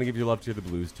 Now I'm going to give you love to the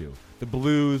Blues, too. The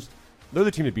Blues, they're the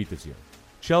team to beat this year.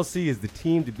 Chelsea is the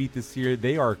team to beat this year.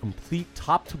 They are complete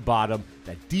top to bottom.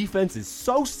 That defense is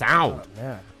so sound. Oh,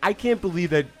 man. I can't believe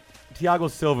that Thiago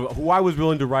Silva, who I was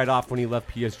willing to write off when he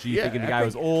left PSG, thinking the guy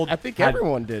was old. I think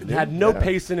everyone did. Had no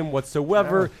pace in him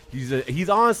whatsoever. Yeah. He's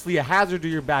honestly a hazard to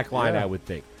your back line, I would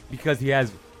think, because he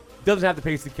doesn't have the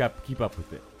pace to keep up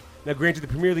with it. Now, granted, the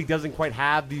Premier League doesn't quite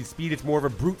have the speed. It's more of a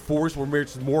brute force where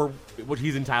it's more what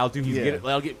he's entitled to. He's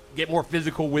get more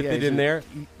physical with it in there.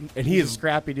 And he is a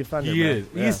scrappy defender. He is.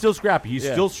 Yeah. He is still scrappy. He's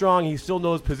still strong. He still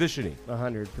knows positioning.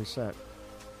 100%.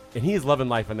 And he is loving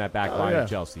life on that back line of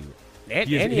Chelsea. And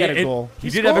he had a goal. He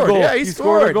did have a goal. Yeah, he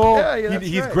scored a goal. Yeah,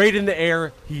 he's great in the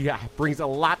air. He brings a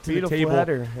lot to the table.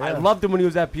 Header, yeah. I loved him when he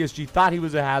was at PSG. Thought he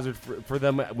was a hazard for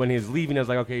them when he was leaving. I was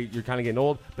like, okay, you're kind of getting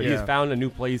old. But he has found a new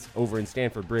place over in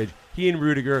Stamford Bridge. He and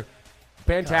Rudiger,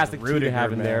 fantastic team to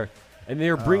have in there. And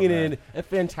they're bringing in a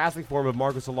fantastic form of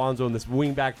Marcos Alonso in this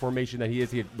wing-back formation that he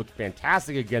is. He had looked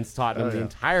fantastic against Tottenham the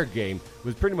entire game.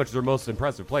 Was pretty much their most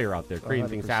impressive player out there, creating 100%.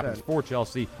 Things happen for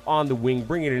Chelsea on the wing,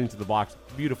 bringing it into the box.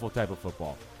 Beautiful type of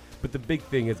football. But the big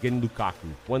thing is getting Lukaku.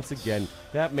 Once again,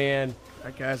 that man.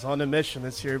 That guy's on a mission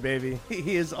this year, baby.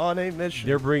 He is on a mission.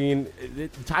 They're bringing the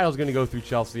title's going to go through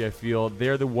Chelsea. I feel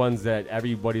they're the ones that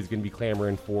everybody's going to be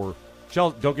clamoring for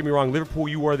Chelsea, don't get me wrong, Liverpool,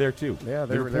 you are there too. Yeah,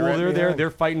 they're there.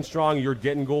 They're fighting strong. You're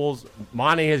getting goals.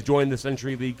 Mane has joined the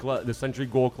Century League Club, the Century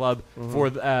Goal Club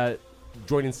for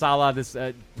joining Salah.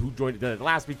 Who joined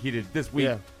last week? He did this week.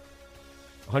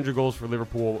 100 goals for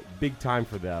Liverpool, big time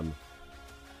for them.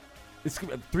 It's a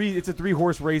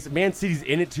 3-horse race. Man City's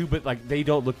in it too, but like they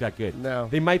don't look that good. No,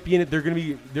 they might be in it. They're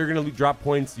gonna drop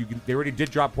points. They already did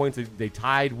drop points. They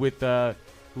tied with.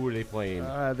 Who are they playing?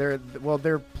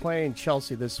 They're playing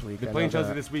Chelsea this week. They're playing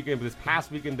Chelsea this weekend, but this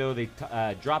past weekend though they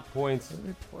dropped points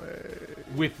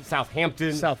with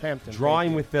Southampton.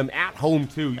 Drawing with them at home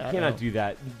too. You cannot do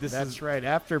that. That's right.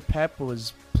 After Pep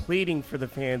was pleading for the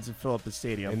fans to fill up the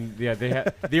stadium, and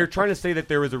they're trying to say that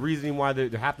there was a reason why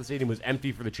half the stadium was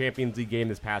empty for the Champions League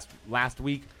game last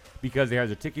week. Because there was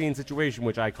a ticketing situation,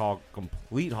 which I call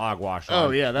complete hogwash.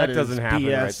 Oh, yeah, that doesn't happen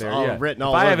BS right there. Written if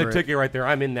all I have over a ticket right there,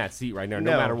 I'm in that seat right now,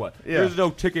 no matter what. Yeah. There's no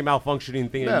ticket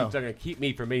malfunctioning thing that's going to keep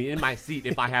me from being in my seat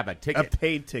if I have a ticket. A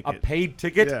paid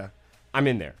ticket. Yeah. I'm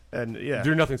in there. And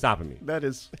there's nothing stopping me. That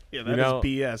is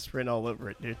BS written all over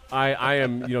it, dude. I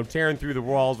am tearing through the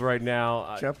walls right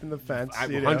now. Jumping the fence.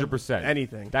 100%.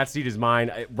 Anything. That seat is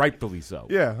mine, rightfully so.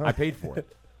 Yeah. I paid for it.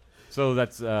 So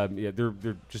that's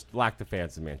they're just lack the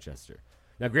fans in Manchester.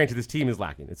 Now, granted, this team is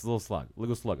lacking. It's a little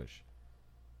sluggish.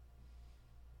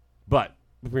 But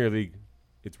the Premier League,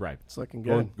 it's ripe. It's looking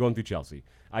good. Going through Chelsea.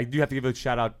 I do have to give a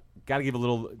shout out. Got to give a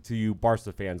little to you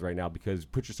Barca fans right now because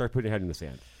start putting your head in the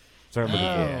sand. Start looking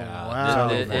wow.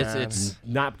 It's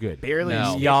not good. Barely.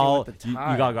 No. Y'all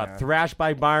got thrashed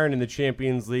by Bayern in the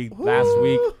Champions League last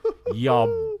week.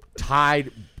 Y'all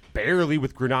tied barely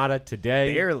with Granada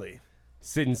today. Barely.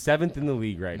 Sitting 7th in the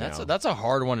league right now. That's a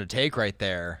hard one to take right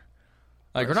there.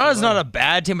 Like, Granada's not a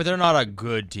bad team, but they're not a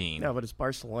good team. No, but it's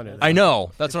Barcelona. I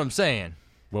know. That's what I'm saying.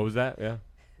 What was that? Yeah.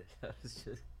 That was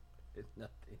just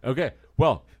nothing. Okay.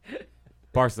 Well,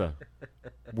 Barca,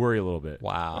 worry a little bit.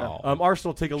 Wow.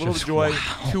 Arsenal take a little bit of joy.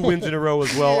 2 wins in a row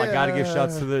as well. I got to give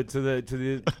shouts to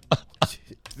the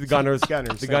Gunners.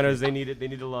 The Gunners. They need it. They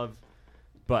need the love.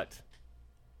 But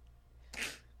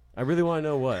I really want to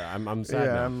know what. I'm sad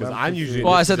now because I'm usually.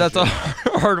 Well, I said that's a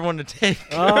hard one to take.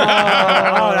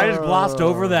 I just glossed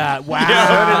over that. Wow.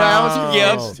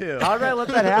 Too. How did I let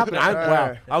that happen?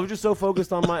 Wow. I was just so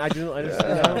focused on my.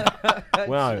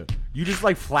 Wow. You just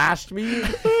like flashed me,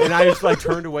 and I just like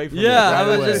turned away from it. I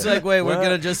was just like, wait, we're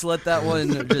gonna just let that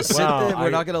one just sit there. We're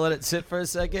not gonna let it sit for a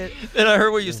second. Then I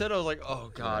heard what you said. I was like,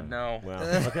 oh God, no. Wow.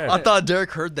 Okay. I thought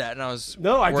Derek heard that, and I was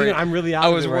I didn't. I'm really out. I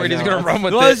was worried he's gonna run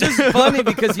with it. Well, it's just funny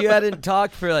because you hadn't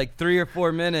talked for like 3 or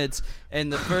 4 minutes,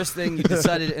 and the first thing you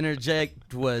decided to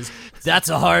interject was, "That's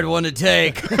a hard one to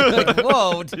take." Like,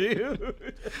 whoa, dude.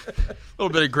 A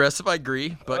little bit aggressive, I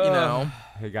agree, but you know,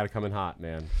 you got to come in hot,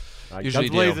 man. Usually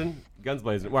Guns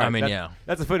blazing. Right,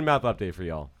 that's a foot and mouth update for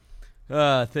y'all.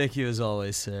 Thank you as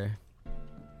always, sir.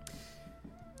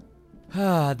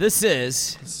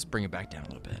 Let's bring it back down a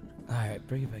little bit. All right,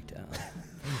 bring it back down.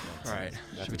 All right,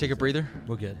 should we take a breather?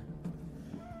 We're good.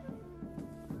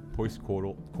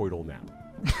 Post-coital nap.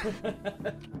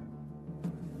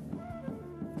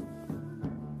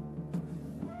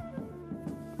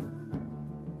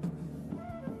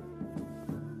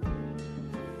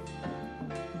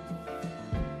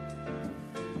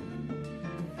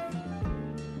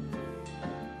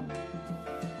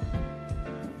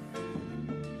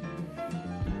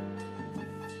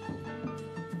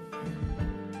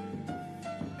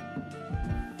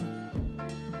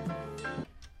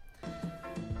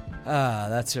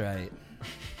 That's right.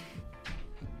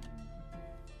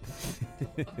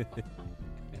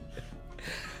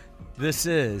 This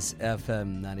is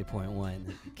FM 90.1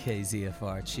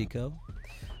 KZFR Chico.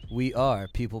 We are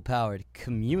people-powered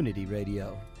community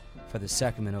radio for the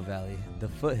Sacramento Valley, the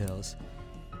foothills,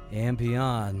 and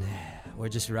beyond. We're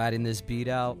just riding this beat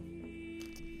out.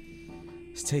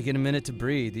 It's taking a minute to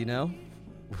breathe, you know?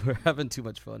 We're having too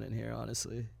much fun in here,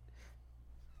 honestly.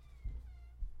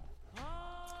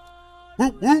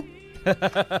 Whoop, whoop.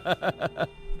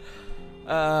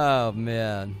 Oh,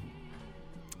 man.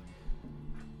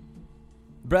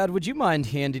 Brad, would you mind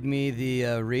handing me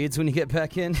the reads when you get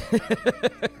back in?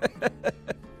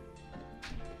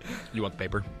 You want the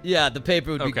paper? Yeah, the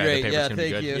paper would be great. Yeah,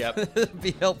 thank you. Yep. It'd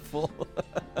be helpful.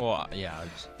 Well, yeah.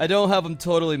 I don't have them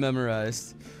totally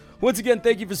memorized. Once again,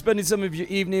 thank you for spending some of your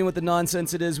evening with the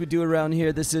nonsense it is we do around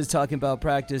here. This is Talking About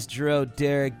Practice. Drew,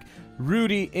 Derek,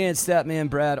 Rudy, and Statman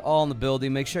Brad all in the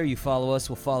building. Make sure you follow us.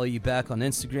 We'll follow you back on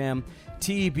Instagram.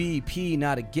 TBP,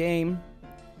 not a game.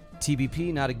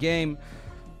 TBP, not a game.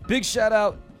 Big shout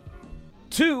out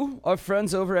to our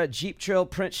friends over at Jeep Trail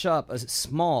Print Shop, a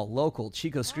small, local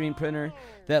Chico screen printer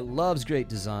that loves great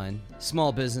design,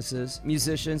 small businesses,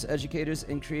 musicians, educators,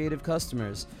 and creative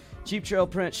customers. Jeep Trail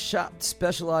Print Shop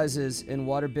specializes in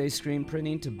water-based screen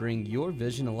printing to bring your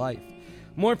vision to life.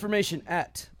 More information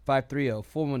at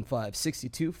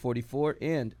 530-415-6244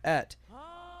 and at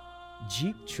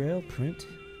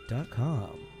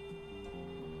jeeptrailprint.com.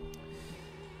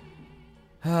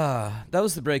 That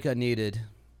was the break I needed.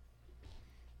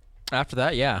 After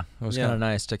that, yeah. It was kind of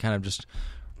nice to kind of just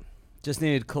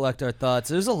needed to collect our thoughts.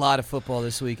 There's a lot of football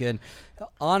this weekend.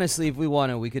 Honestly, if we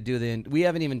wanted, we could do we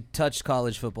haven't even touched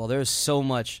college football. There's so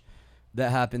much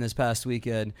that happened this past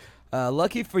weekend.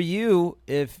 Lucky for you,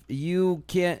 if you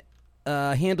can't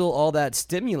handle all that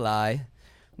stimuli,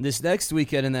 this next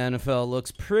weekend in the NFL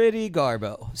looks pretty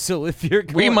garbo. So if you're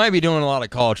we might be doing a lot of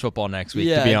college football next week,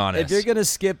 to be honest. If you're going to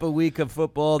skip a week of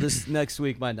football, this next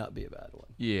week might not be a bad one.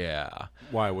 Yeah.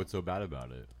 Why? What's so bad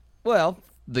about it? Well,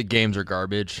 the games are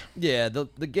garbage. Yeah, the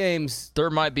games. There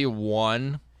might be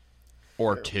one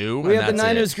or two. We have the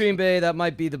Niners Green Bay. That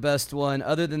might be the best one.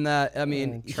 Other than that, I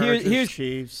mean, here's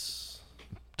Chiefs.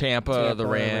 Tampa, the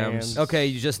Rams. Okay,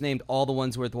 you just named all the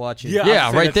ones worth watching.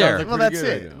 Yeah, right there. Well, that's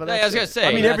it. Well, I was going to say.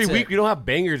 I mean, every week we don't have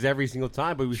bangers every single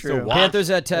time, but we still watch.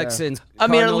 Panthers at Texans. I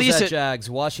mean, at least at Jags.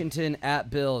 Washington at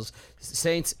Bills.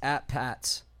 Saints at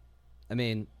Pats. I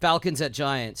mean, Falcons at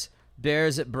Giants.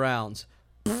 Bears at Browns.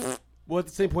 Well, at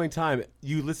the same point in time,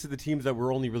 you listed the teams that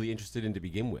we're only really interested in to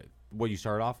begin with. What you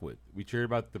started off with. We care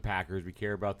about the Packers. We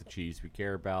care about the Chiefs. We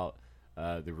care about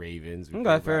the Ravens.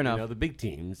 Okay, fair enough. You know, the big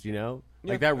teams,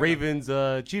 Like that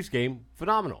Ravens-Chiefs game,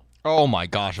 phenomenal. Oh, my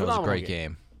gosh, that was a great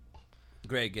game.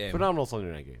 Great game. Phenomenal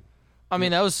Sunday night game. I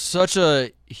mean, that was such a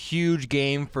huge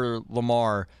game for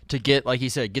Lamar to get, like he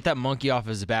said, get that monkey off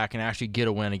his back and actually get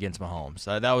a win against Mahomes.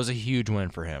 That was a huge win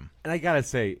for him. And I got to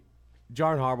say,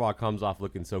 John Harbaugh comes off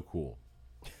looking so cool.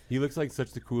 He looks like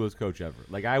such the coolest coach ever.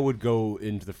 Like, I would go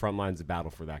into the front lines of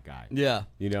battle for that guy. Yeah.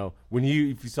 When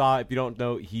if you don't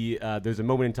know, there's a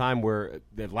moment in time where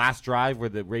the last drive where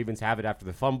the Ravens have it after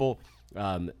the fumble,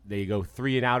 they go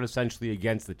 3 and out essentially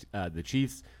against the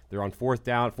Chiefs. They're on 4th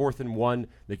down, 4th and 1.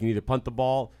 They can either punt the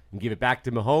ball and give it back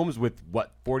to Mahomes with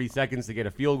 40 seconds to get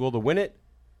a field goal to win it,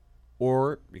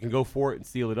 or you can go for it and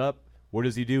seal it up. What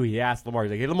does he do? He asks Lamar.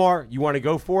 He's like, "Hey, Lamar, you want to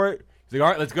go for it?" He's like,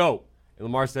 "All right, let's go." And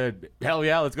Lamar said, "Hell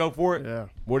yeah, let's go for it." Yeah.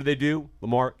 What do they do?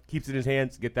 Lamar keeps it in his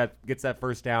hands, gets that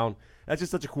first down. That's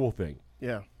just such a cool thing.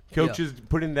 Yeah. Coaches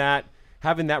putting that,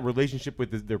 having that relationship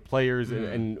with their players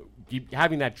and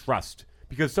having that trust.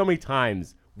 Because so many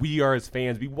times we are as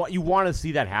fans, you want to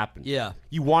see that happen. Yeah.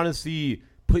 You want to see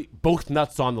put both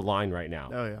nuts on the line right now.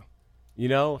 Oh,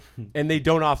 yeah. And they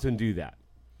don't often do that.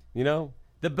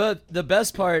 The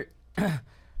best part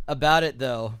about it,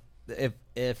 though, if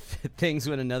things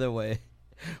went another way,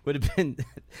 would have been,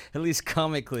 at least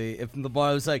comically, if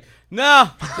Lamar was like, "No,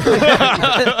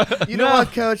 you know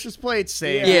what, Coach? Just play it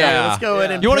safe. Yeah, let's go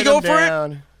in and you want to go for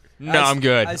down. it? No, I'm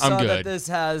good. I saw I'm good. that this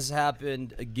has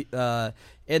happened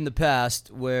in the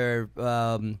past, where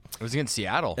it was against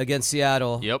Seattle.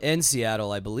 Yep. In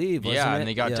Seattle, I believe. Wasn't it? And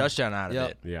they got a touchdown out of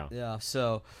it. Yeah.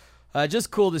 So,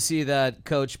 just cool to see that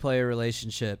coach-player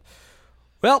relationship.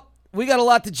 Well, we got a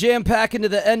lot to jam-pack into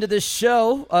the end of this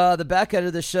show, the back end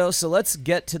of the show, so let's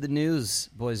get to the news,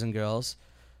 boys and girls.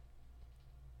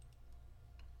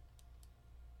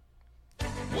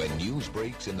 When news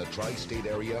breaks in the tri-state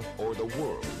area or the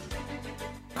world.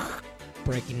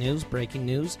 Breaking news.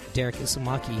 Derek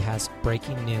Isamaki has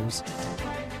breaking news.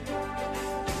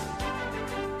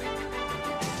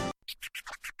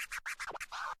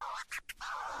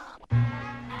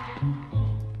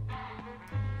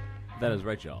 That is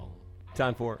right, y'all.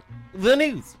 Time for the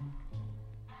news.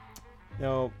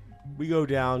 Now, we go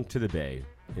down to the Bay,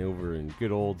 over in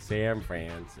good old San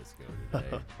Francisco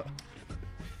today.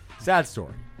 Sad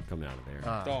story coming out of there.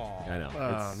 I know.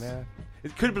 Oh, man.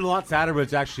 It could have been a lot sadder, but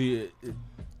it's actually...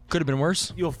 Could have been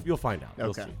worse. You'll find out.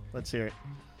 Okay, let's hear it.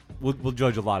 We'll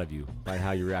judge a lot of you by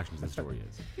how your reaction to the story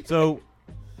is. So,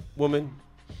 woman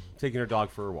taking her dog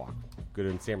for a walk. Good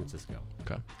in San Francisco.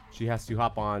 Okay. She has to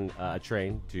hop on a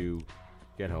train to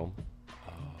get home.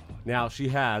 Now, she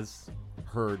has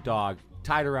her dog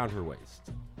tied around her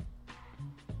waist.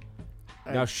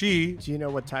 Now, Do you know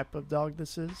what type of dog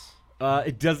this is?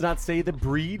 It does not say the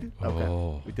breed. Okay.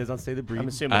 Oh. It does not say the breed. I'm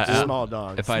assuming it's a small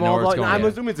dog. If I know where it's going, I'm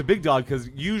assuming it's a big dog because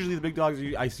usually the big dogs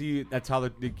I see that's how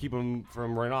they keep them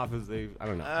from running off. I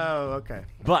don't know. Oh, okay.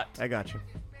 But I got you.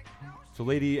 So,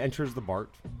 lady enters the BART,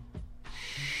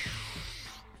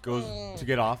 goes to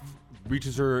get off,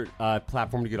 reaches her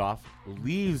platform to get off,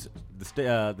 leaves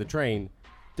the train.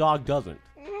 Dog doesn't.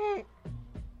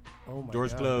 Oh my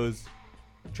Doors God. closed.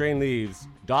 Train leaves.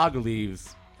 Dog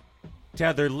leaves.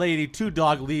 Tethered lady to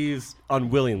dog leaves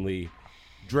unwillingly.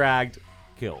 Dragged.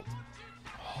 Killed.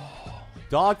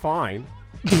 Dog fine.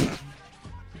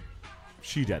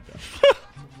 She dead though.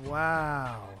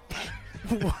 Wow.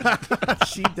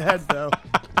 She dead though.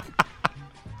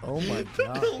 Oh my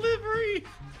God. Delivery.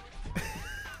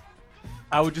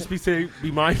 I would just be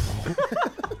mindful.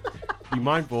 Be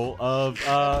mindful of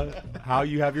how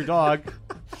you have your dog.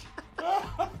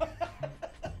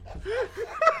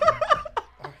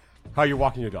 How you're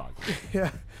walking your dog.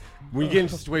 Yeah. When you get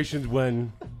into situations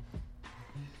when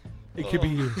it could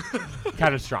be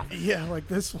catastrophic. Yeah, like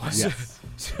this one. Yes.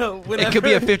 So It could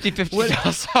be a 50-50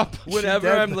 toss-up. Whenever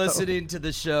dead, I'm though. listening to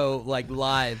the show like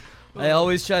live, I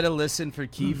always try to listen for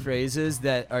key phrases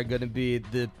that are going to be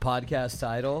the podcast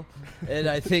title, and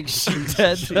I think "She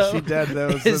Dead Though." She dead though.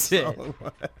 Is is the it. song.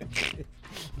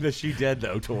 The She Dead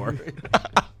Though tour.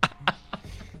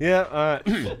 Yeah.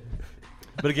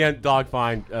 But again, dog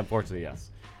fine. Unfortunately,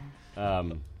 yes.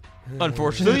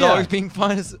 Unfortunately, So, the yeah. dog's being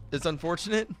fine is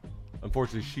unfortunate.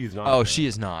 Unfortunately, she's not. Oh, she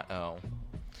is not. Oh.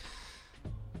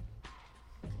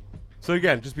 So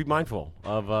again, just be mindful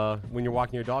of when you're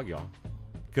walking your dog, y'all.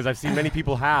 Because I've seen many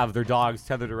people have their dogs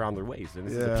tethered around their waist, and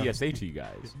this is a PSA to you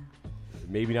guys.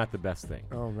 Maybe not the best thing.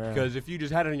 Oh man. Because if you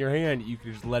just had it in your hand, you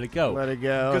could just let it go. Let it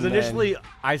go. Because and initially,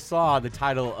 I saw the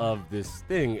title of this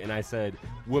thing, and I said,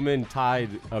 "Woman tied."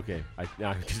 Okay, I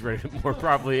just read it more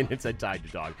properly, and it said "tied to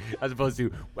dog," as opposed to.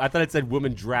 I thought it said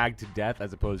 "woman dragged to death,"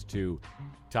 as opposed to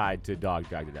 "tied to dog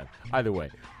dragged to death." Either way,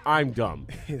 I'm dumb,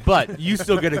 but you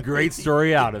still get a great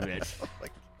story out of it.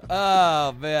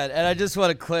 Oh man! And I just want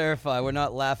to clarify: we're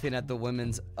not laughing at the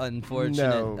woman's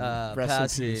unfortunate No, rest in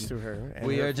passing. peace to her and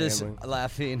We her are just family.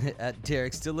 laughing at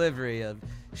Derek's delivery of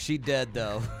 "She dead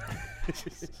though."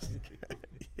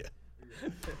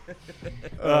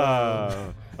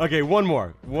 Okay, one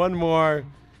more.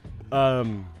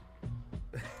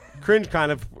 Cringe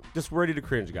kind of, just ready to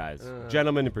cringe, guys.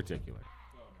 Gentlemen in particular.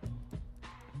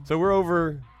 So we're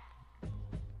over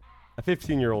a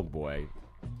 15-year-old boy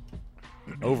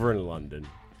over in London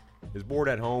is bored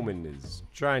at home and is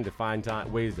trying to find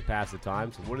ways to pass the time.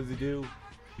 So what does he do?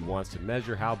 He wants to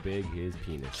measure how big his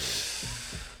penis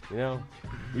is. You know,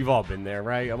 we've all been there,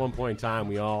 right? At one point in time,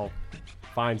 we all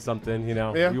find something, you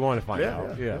know, we want to find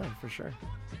out. Yeah, for sure.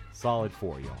 Solid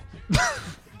 4, y'all.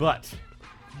 But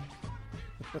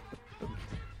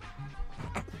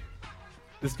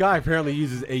this guy apparently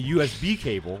uses a USB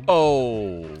cable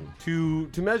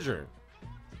to measure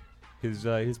his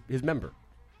member.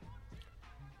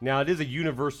 Now it is a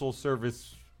universal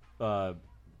service, what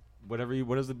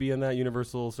does it be in that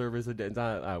universal service? It's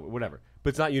not, whatever, but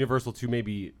it's not universal to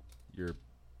maybe your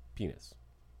penis.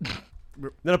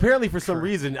 Then apparently for some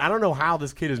reason, I don't know how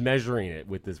this kid is measuring it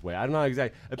with this way. I don't know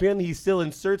exactly. Apparently he still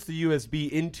inserts the USB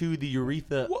into the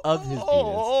urethra of his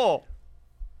penis.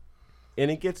 And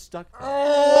it gets stuck. What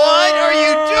are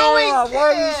you doing?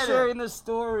 Why are you sharing this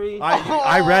story?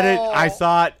 I read it. I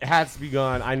saw it. Has to be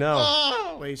gone. I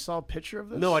know. Wait, you saw a picture of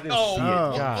this? No, I didn't see it.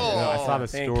 God, no, I saw the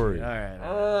Thank story. you. All right.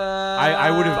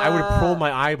 I would have pulled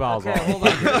my eyeballs Okay, off. hold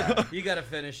on. You gotta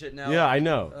finish it now. Yeah, I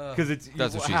know. Because it's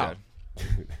That's what she how?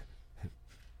 said.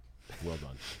 Well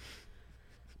done.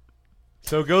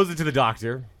 So it goes into the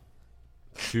doctor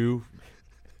to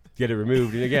get it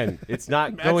removed, and again, it's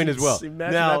not going as well.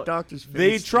 Imagine Now that doctor's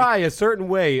they face. try a certain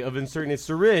way of inserting a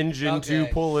syringe in to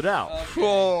Okay. pull it out.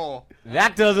 Oh.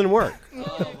 That doesn't work.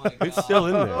 Oh my god. It's still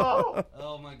in there.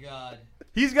 Oh my god.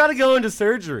 He's got to go into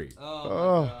surgery.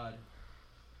 Oh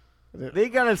my god. They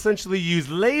got to essentially use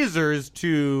lasers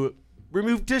to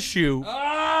remove tissue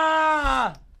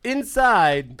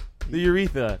inside the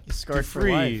urethra to scarred for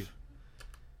free life.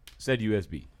 said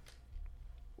USB,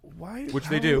 Why? which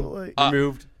how, they do like-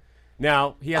 removed.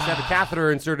 Now he has to have the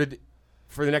catheter inserted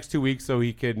for the next 2 weeks so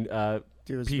he can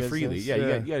Do his pee freely.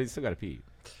 business, Yeah, you still got to pee.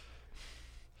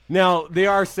 Now they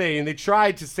are saying they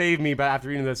tried to save me, but after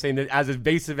reading that, saying that as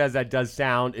invasive as that does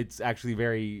sound, it's actually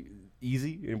very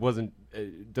easy. It wasn't.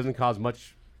 It doesn't cause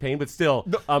much pain, but still,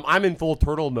 I'm in full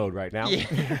turtle mode right now.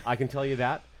 Yeah. I can tell you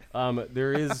that.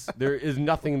 There is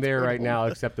nothing there right now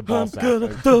except the ball sack.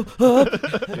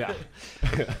 Yeah.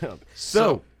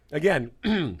 So again,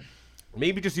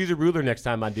 maybe just use a ruler next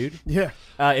time, my dude. Yeah.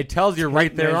 It tells you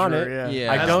right there on it. measure,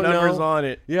 yeah. I Has don't numbers know. on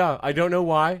it. Yeah, I don't know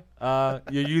why.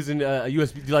 You're using a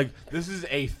USB. Like, this is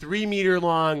a 3-meter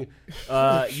long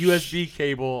USB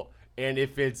cable, and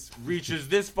if it reaches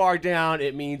this far down,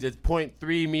 it means it's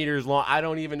 0.3 meters long. I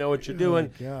don't even know what you're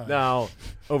doing gosh. now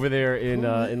over there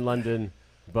in London.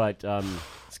 But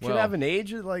kid have an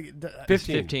age of like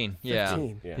 15. Yeah.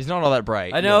 15. He's not all that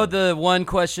bright. I know the one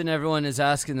question everyone is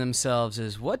asking themselves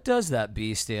is, what does that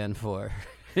B stand for?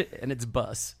 And it's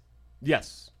bus.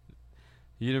 Yes.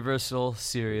 Universal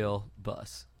Serial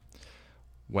Bus.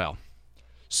 Well,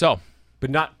 so. But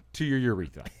not to your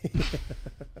urethra.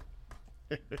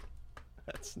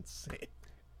 That's insane.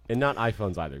 And not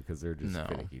iPhones either, because they're just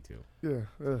finicky too.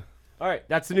 Yeah. All right,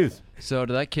 that's the news. So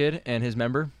to that kid and his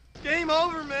member. Game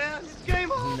over, man. It's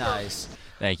game over. Nice.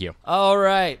 Thank you. All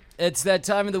right. It's that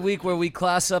time of the week where we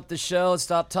class up the show,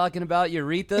 stop talking about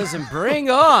urethras, and bring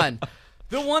on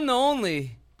the one, the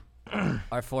only,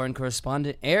 our foreign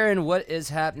correspondent, Aaron. What is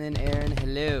happening, Aaron?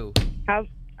 Hello.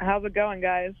 How's it going,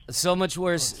 guys? So much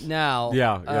worse now.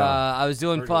 Yeah. I was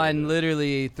doing fine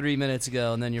literally 3 minutes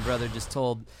ago, and then your brother just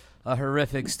told a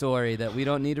horrific story that we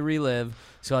don't need to relive,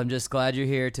 so I'm just glad you're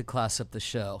here to class up the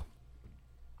show.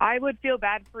 I would feel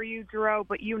bad for you, Drew,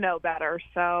 but you know better,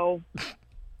 so...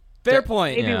 Fair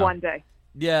point. Maybe one day.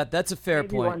 Yeah, that's a fair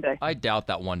Maybe point. one day. I doubt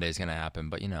that one day is going to happen,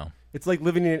 but It's like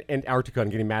living in Antarctica and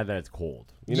getting mad that it's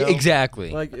cold. You know? Yeah, exactly.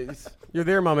 Like, you're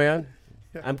there, my man.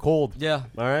 I'm cold. Yeah.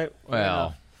 All right?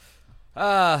 Well.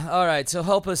 All right, so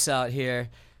help us out here.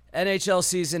 NHL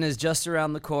season is just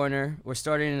around the corner. We're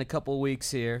starting in a couple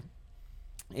weeks here.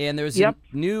 And there's a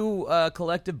new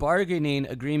collective bargaining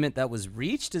agreement that was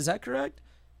reached. Is that correct?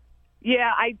 Yeah,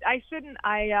 I shouldn't.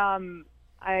 I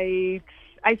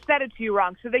said it to you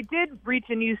wrong. So they did reach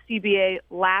a new CBA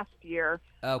last year.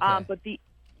 Okay. But the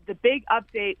big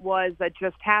update was that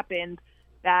just happened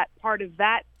that part of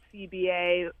that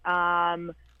CBA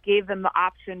gave them the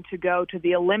option to go to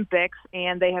the Olympics,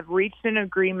 and they have reached an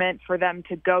agreement for them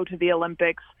to go to the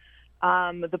Olympics.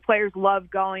 The players love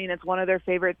going. It's one of their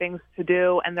favorite things to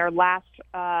do, and their last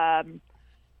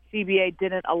CBA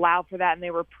didn't allow for that, and they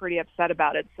were pretty upset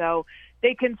about it. So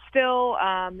they can still,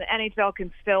 the NHL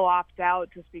can still opt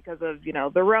out just because of,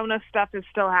 the Rona stuff is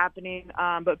still happening,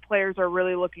 but players are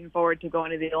really looking forward to going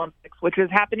to the Olympics, which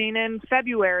is happening in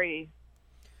February,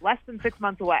 less than 6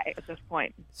 months away at this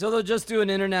point. So they'll just do an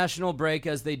international break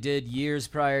as they did years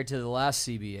prior to the last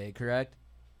CBA, correct?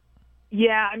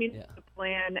 Yeah, that's the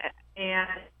plan, and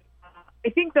I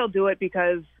think they'll do it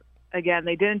because, again,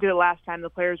 they didn't do it last time. The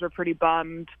players were pretty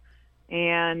bummed,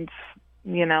 and,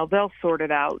 they'll sort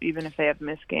it out even if they have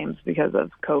missed games because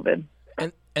of COVID.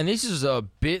 And this is a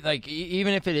bit,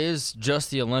 even if it is just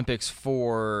the Olympics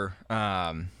for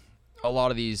a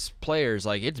lot of these players,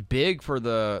 it's big for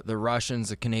the Russians,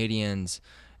 the Canadians,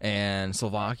 and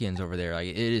Slovakians over there.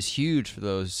 It is huge for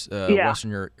those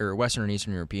Western and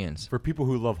Eastern Europeans. For people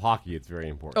who love hockey, it's very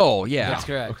important. Oh yeah, that's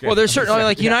correct. Okay. Well, there's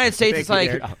certainly United States.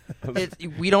 It's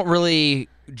we don't really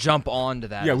jump on to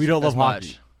that. Yeah, we don't love much.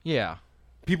 hockey. Yeah,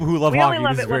 people who love hockey,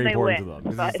 this is very important to them.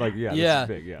 This is yeah. This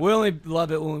is big, We only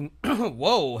love it when.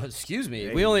 Whoa, excuse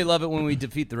me. We only love it when we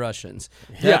defeat the Russians.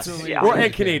 Yes,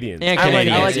 and Canadians. And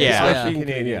Canadians,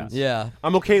 Canadians. Yeah.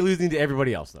 I'm okay losing to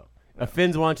everybody else though. If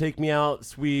Finns want to take me out,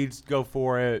 Swedes go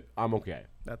for it. I'm okay.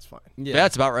 That's fine. Yeah,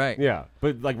 that's about right. Yeah,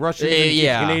 but Russians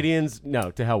and Canadians,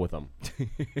 no, to hell with them.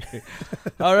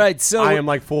 All right, so I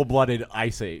am full-blooded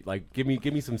Ice Age. Give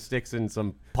me some sticks and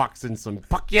some pucks and some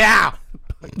puck. Yeah.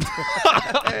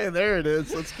 Hey, there it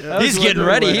is. Let's go. He's getting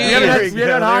ready. We haven't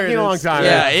had hockey in a long time.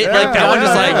 Yeah,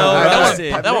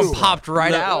 that one popped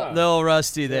right out. Little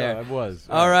rusty there. Yeah, it was.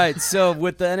 All right, so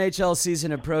with the NHL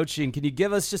season approaching, can you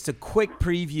give us just a quick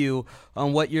preview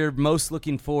on what you're most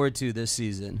looking forward to this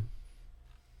season?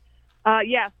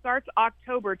 Starts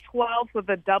October 12th with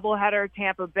a doubleheader,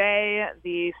 Tampa Bay,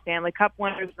 the Stanley Cup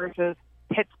winners versus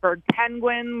Pittsburgh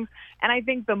Penguins. And I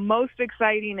think the most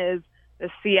exciting is the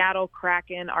Seattle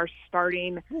Kraken are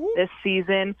starting this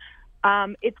season.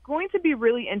 It's going to be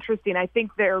really interesting. I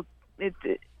think it's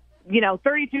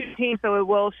 32 teams, so it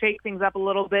will shake things up a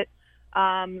little bit.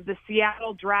 The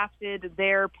Seattle drafted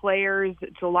their players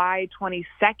July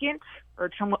 22nd or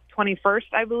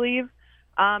 21st, I believe.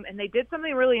 And they did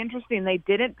something really interesting. They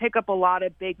didn't pick up a lot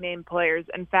of big-name players.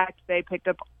 In fact, they picked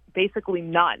up basically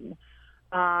none.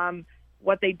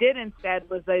 What they did instead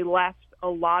was they left a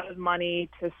lot of money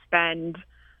to spend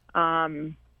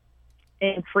in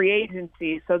free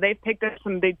agency. So they've picked up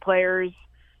some big players,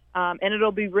 and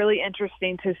it'll be really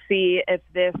interesting to see if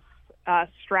this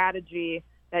strategy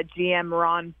that GM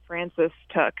Ron Francis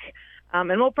took. And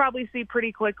we'll probably see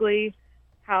pretty quickly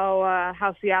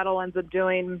how Seattle ends up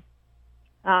doing.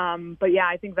 But yeah,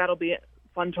 I think that'll be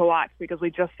fun to watch because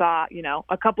we just saw,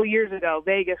 a couple years ago,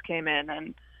 Vegas came in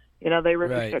and, they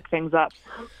really shook things up.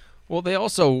 Well, they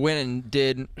also went and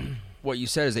did what you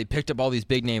said is they picked up all these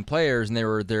big name players and they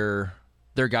were their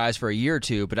guys for a year or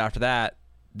two. But after that,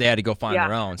 they had to go find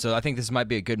their own. So I think this might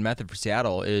be a good method for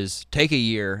Seattle is take a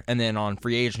year and then on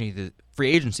free agency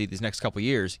these next couple of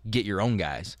years, get your own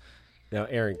guys. Now,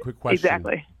 Aaron, quick question.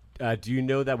 Exactly. Do you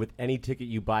know that with any ticket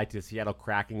you buy to a Seattle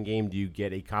Kraken game, do you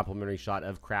get a complimentary shot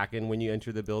of Kraken when you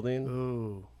enter the building?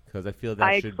 Ooh. Because I feel that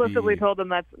I should be... explicitly told them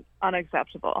that's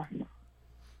unacceptable.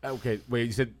 Okay, wait,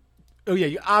 you said... Oh, yeah,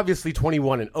 you obviously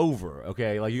 21 and over,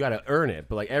 okay? Like, you got to earn it,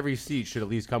 but, like, every seat should at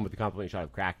least come with the complimentary shot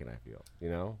of Kraken, I feel, you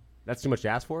know? That's too much to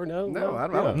ask for? No, I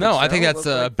don't know. No, I think that's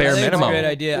a bare minimum. It's a great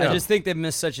idea. Yeah. I just think they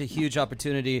missed such a huge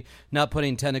opportunity not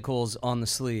putting tentacles on the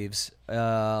sleeves,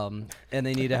 and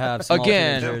they need to have some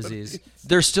alternate jerseys.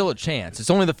 There's still a chance. It's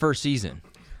only the first season.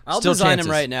 I'll still design chances.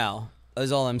 them right now.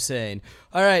 Is all I'm saying.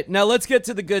 All right, now let's get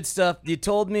to the good stuff. You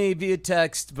told me via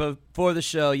text before the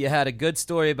show you had a good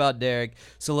story about Derek,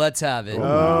 so let's have it.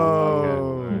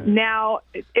 Oh. Now,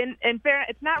 in fairness,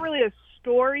 it's not really a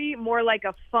story, more like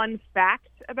a fun fact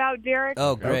about Derek.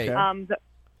 Oh, great.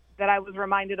 That I was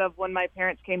reminded of when my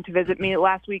parents came to visit me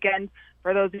last weekend.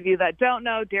 For those of you that don't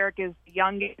know, Derek is the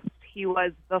youngest. He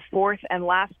was the fourth and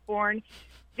last born.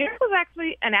 Derek was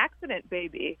actually an accident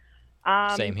baby.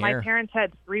 Same here. My parents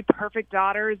had 3 perfect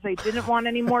daughters. They didn't want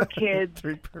any more kids.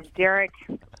 Derek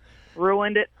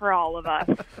ruined it for all of us.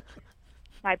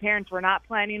 My parents were not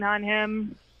planning on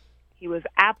him. He was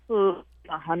absolutely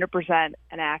 100%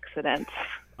 an accident.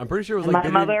 I'm pretty sure it was And like... my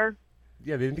mother...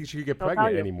 Yeah, they didn't think she could get They'll pregnant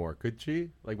tell you. anymore, could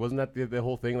she? Like, wasn't that the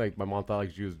whole thing? Like, my mom thought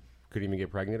like she couldn't even get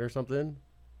pregnant or something?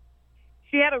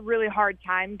 She had a really hard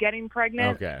time getting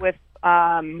pregnant Okay. with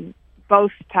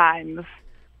both times.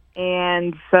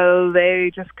 And so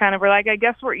they just kind of were like, I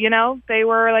guess they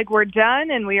were like, we're done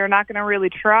and we are not going to really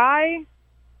try.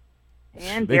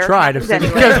 And They Derek tried. happened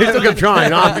They anyway. still kept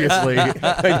trying, obviously.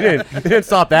 They didn't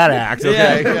stop that act,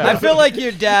 okay? Yeah. I feel like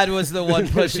your dad was the one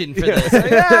pushing for this. Like,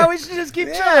 yeah, we should just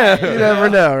keep trying. You never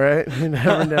know, right? You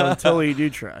never know until you do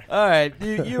try. All right,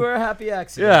 you were a happy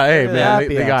accident. Yeah, hey, man,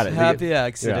 they got it. Happy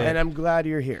accident. And I'm glad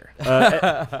you're here.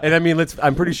 And I mean,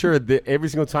 I'm pretty sure that every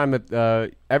single time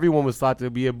that everyone was thought to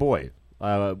be a boy.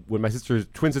 When my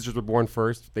twin sisters were born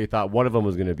first, they thought one of them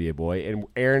was going to be a boy. And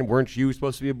Aaron, weren't you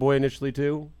supposed to be a boy initially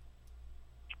too?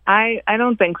 I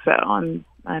don't think so.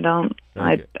 I don't.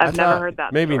 Okay. I've never heard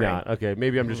that. Maybe story. not. Okay,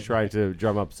 maybe I'm just trying to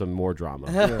drum up some more drama.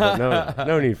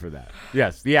 No need for that.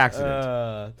 Yes, the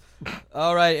accident.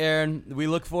 All right, Aaron. We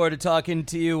look forward to talking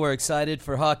to you. We're excited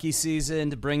for hockey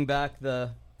season to bring back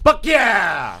the... Fuck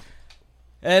yeah!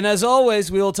 And as always,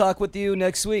 we will talk with you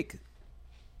next week.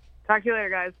 Talk to you later,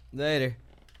 guys. Later.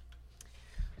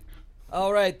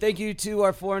 All right. Thank you to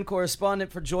our foreign correspondent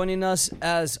for joining us.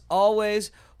 As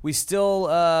always, we still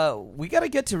we got to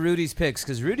get to Rudy's picks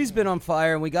because Rudy's been on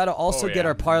fire, and we got to also get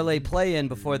our parlay play in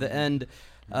before the end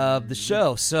of the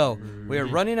show. So we are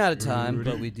running out of time,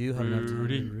 but we do have enough time.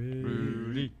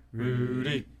 Rudy.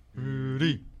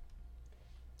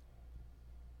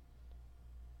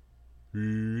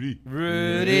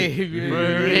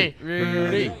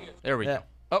 There we go.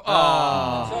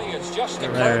 I'll tell you, it's just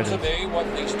occurred to me what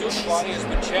the student body has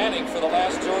been chanting for the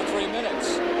last 2 or 3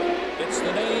 minutes. It's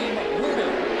the name Rudy.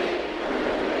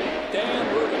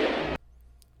 Dan Rudy.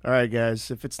 All right, guys.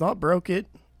 If it's not broke it.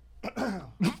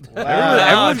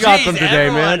 Everyone's got them today,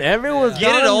 man. Everyone's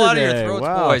Get got it all them out of your today. throats,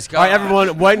 Wow. boys. All right,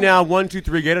 everyone, right now, 1, 2,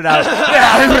 3, get it out.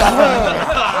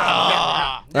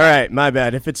 All right, my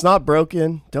bad. If it's not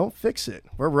broken, don't fix it.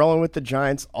 We're rolling with the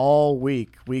Giants all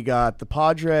week. We got the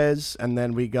Padres, and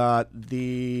then we got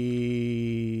the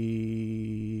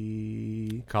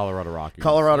Colorado Rockies.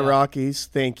 Rockies,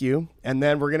 thank you. And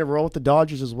then we're going to roll with the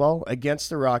Dodgers as well against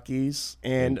the Rockies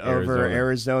and over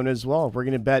Arizona as well. We're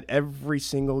going to bet every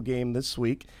single game this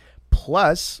week.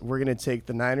 Plus, we're going to take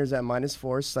the Niners at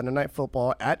 -4, Sunday Night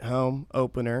Football at home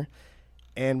opener.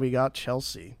 And we got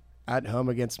Chelsea at home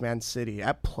against Man City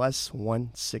at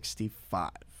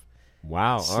 +165.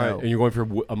 Wow. All right. And you're going for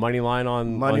a money line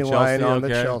on money Chelsea? line on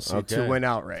Okay. the Chelsea to win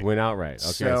outright. To win outright.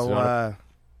 Okay. So,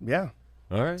 yeah.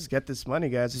 All right. Let's get this money,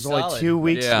 guys. There's Solid. only 2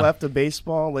 weeks left of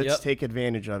baseball. Let's take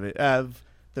advantage of it, of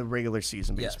the regular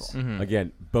season baseball.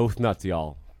 Again, both nuts,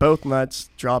 y'all. Both nuts.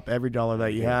 Drop every dollar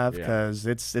that you have because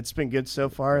it's been good so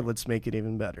far. Let's make it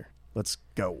even better. Let's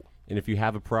go. And if you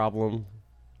have a problem,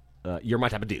 you're my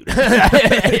type of dude.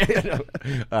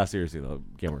 Seriously, though,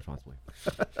 gamble responsibly.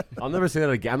 I'll never say that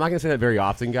again. I'm not going to say that very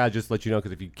often, guys, just to let you know,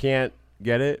 because if you can't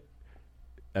get it,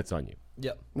 that's on you.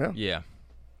 Yep. Yeah.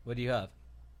 What do you have?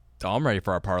 Oh, I'm ready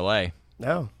for our parlay.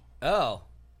 No. Oh.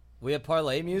 We have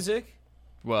parlay music?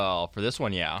 Well, for this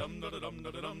one, yeah.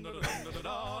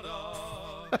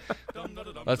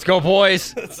 Let's go,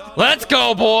 boys. Let's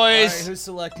go, boys. All right, who's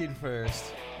selecting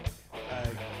first?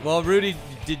 Well, Rudy,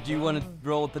 did you want to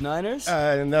roll with the Niners?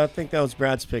 No, I think that was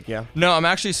Brad's pick, yeah. No, I'm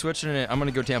actually switching it. I'm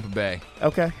going to go Tampa Bay.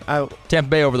 Okay. Tampa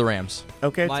Bay over the Rams.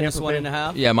 Okay, minus Tampa Bay.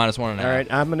 1.5? Yeah, minus 1.5. All right,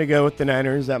 I'm going to go with the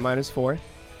Niners at -4.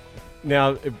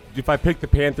 Now, if I pick the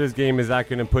Panthers game, is that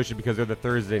going to push it because they're the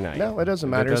Thursday night? No, it doesn't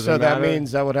matter. That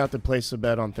means I would have to place a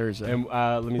bet on Thursday, and,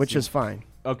 let me which see. is fine.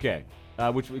 Okay.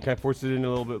 Which can I force it in a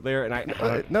little bit there?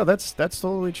 And no, that's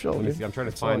totally chill. Let me see. I'm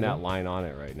trying to find that line on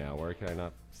it right now. Where can I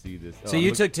not see this? So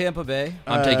you took Tampa Bay?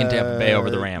 I'm taking Tampa Bay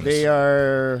over the Rams. They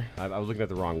are. I was looking at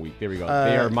the wrong week. There we go.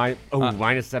 They are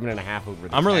minus 7.5 over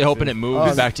the I'm really Texans. hoping it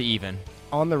moves back to even.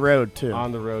 On the road, too.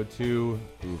 On the road, too.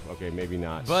 Oof, okay, maybe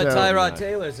not. But Tyrod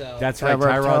Taylor's out. That's right.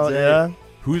 Tyrod's out. Yeah.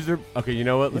 Who's their? Okay, you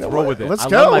know what? Let's roll with it. Let's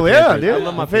go, yeah, dude. I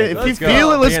love my Panthers. If you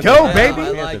feel it, let's go, baby.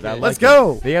 Let's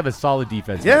go. They have a solid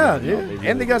defense. Yeah, dude.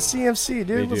 And they got CMC,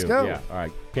 dude. Let's go. Yeah. All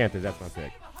right, Panthers. That's my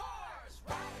pick.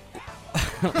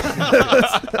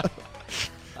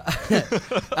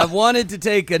 I wanted to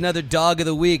take another dog of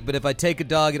the week, but if I take a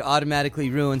dog, it automatically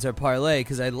ruins our parlay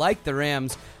because I like the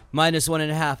Rams minus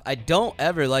 1.5. I don't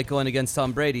ever like going against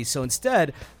Tom Brady, so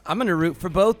instead, I'm going to root for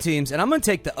both teams, and I'm going to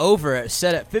take the over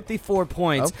set at 54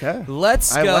 points. Okay.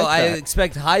 Let's go. Like I that.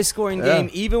 expect a high-scoring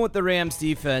game, even with the Rams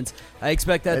defense. I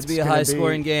expect that to be a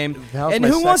high-scoring game. And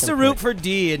who wants to root for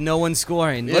D and no one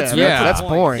scoring? Let's root for that's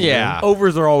points. boring. Yeah.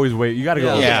 Overs are always way. You got to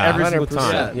go every single 100%.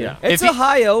 time. Yeah. It's a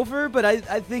high over, but I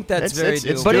think that's very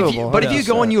doable. But if you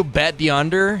go and you bet the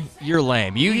under, you're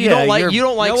lame. You don't like no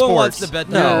sports. one wants to bet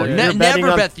the under. No,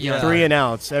 never bet the under. 3 and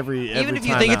outs every Even if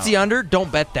you time think out. it's the under,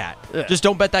 don't bet that. Yeah. Just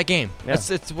don't bet that game. Yeah.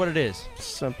 It's what it is.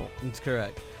 Simple. That's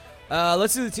correct.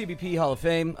 Let's do the TBP Hall of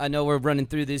Fame. I know we're running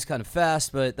through these kind of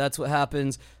fast, but that's what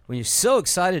happens when you're so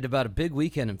excited about a big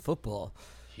weekend in football.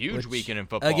 Huge weekend in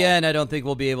football. Again, I don't think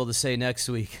we'll be able to say next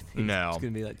week. No. It's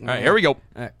going to be like, all right, here we go. All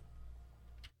right.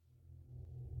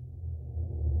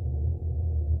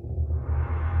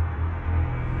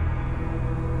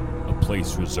 A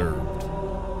place reserved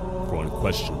for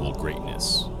unquestionable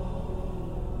greatness.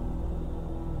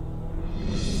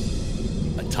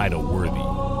 A title worthy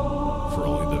for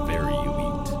only the very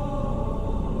elite.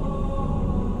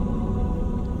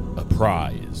 A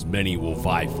prize many will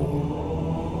vie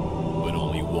for, but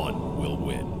only one will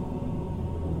win.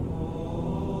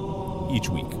 Each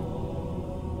week,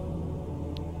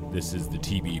 this is the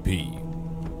TBP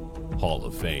Hall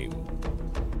of Fame.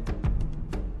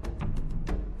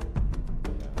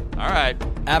 All right.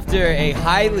 After a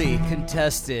highly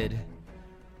contested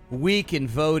week in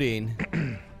voting,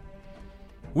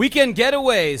 Weekend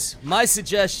Getaways, my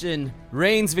suggestion,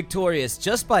 reigns victorious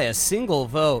just by a single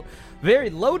vote. Very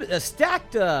loaded,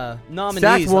 stacked nominees.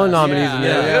 Stacked one nominees in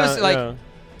there. It was like.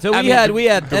 So we had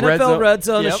the NFL Red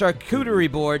Zone, Yep. a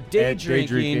charcuterie board, day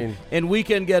drinking, and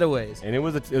Weekend Getaways. And it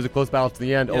was a close battle to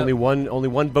the end. Yep. Only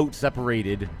one vote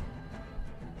separated.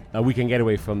 We can get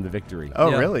away from the victory. Oh,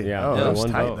 Yeah. really? Yeah, Oh, only that was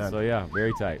one tight vote. then. So yeah,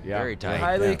 very tight. Yeah, Very tight.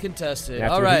 Highly contested.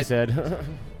 That's All what right. he said.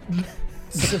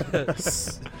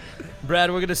 Brad,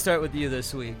 we're going to start with you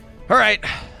this week. All right.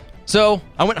 So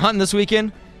I went hunting this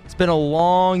weekend. It's been a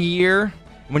long year.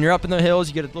 When you're up in the hills,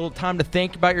 you get a little time to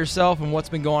think about yourself and what's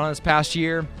been going on this past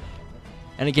year.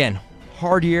 And again,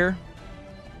 hard year.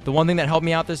 The one thing that helped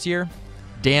me out this year,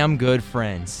 Damn Good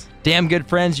Friends. Damn Good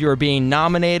Friends, you are being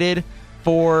nominated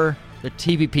for the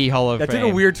TBP Hall of Fame. That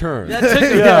took a weird turn. That took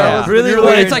a really But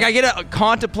weird. it's like I get to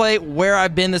contemplate where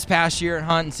I've been this past year in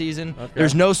hunting season. Okay.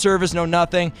 There's no service, no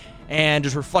nothing, and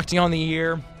just reflecting on the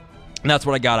year. And that's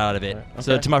what I got out of it. Okay.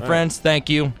 So to my All right. friends, thank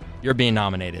you. You're being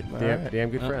nominated. Damn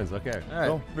good friends. Okay. All right,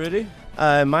 Cool. Rudy?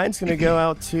 Mine's going to go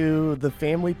out to the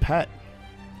family pet.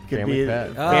 Could Family be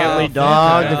pet. family Oh,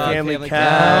 dog, the family family dog,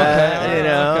 cat. family You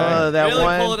know, that really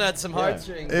one. pulling at some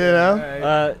heartstrings. You know?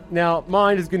 All right. Now,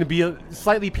 mine is going to be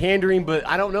slightly pandering, but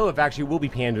I don't know if actually will be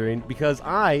pandering because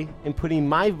I am putting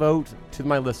my vote to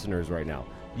my listeners right now.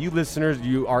 You listeners,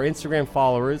 you are Instagram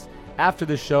followers. After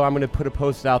the show, I'm going to put a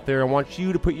post out there. I want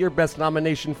you to put your best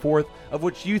nomination forth of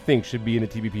what you think should be in the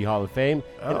TBP Hall of Fame.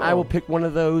 And I will pick one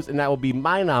of those, and that will be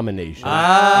my nomination for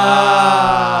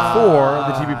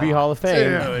the TBP Hall of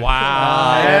Fame. Dude.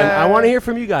 Wow. And I want to hear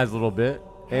from you guys a little bit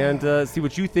and see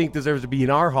what you think deserves to be in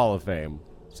our Hall of Fame.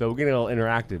 So we're getting a little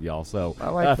interactive, y'all. So I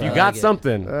like if that. you I got like it.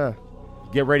 something,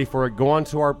 get ready for it. Go on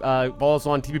to our follow us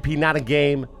on TBP Not a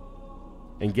Game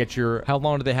and get your. How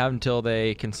long do they have until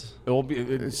they can? It will be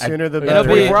Sooner the in better.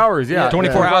 24 hours. Yeah,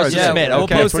 24 hours to Yeah, submit. we'll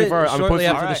Okay. post 24 hours. it I'm shortly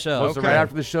posting- after the show. Post it right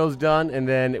after the show's done, and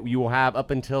then you will have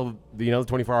up until the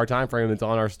 24-hour time frame that's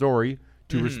on our story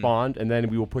to respond, and then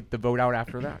we will put the vote out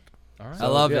after that. All right. I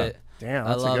love yeah. it. Damn, I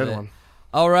that's a love good it. one.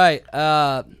 All right.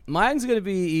 Mine's going to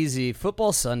be easy.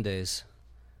 Football Sundays.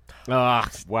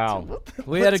 Wow.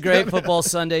 We had a great football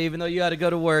Sunday, even though you had to go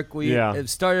to work. We it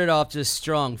started off just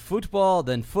strong football,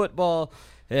 then football,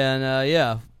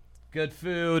 and good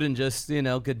food and just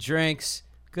good drinks.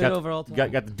 Good overall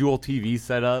time. Got the dual TV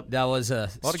set up. That was a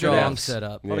strong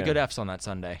setup. A lot of good Fs on that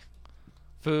Sunday.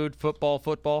 Food,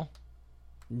 football.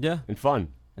 Yeah. And fun.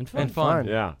 And fun.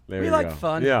 Yeah, there we you like go.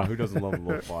 fun. Yeah, who doesn't love a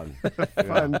little fun?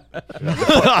 Fun.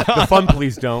 The fun,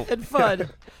 please don't. And fun.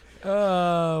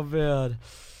 Oh, man.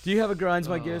 Do you have a grinds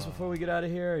my gears before we get out of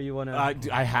here, or you want to?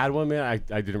 I had one, man.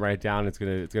 I didn't write it down. It's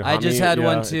gonna. I just had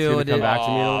one too. It's gonna come back to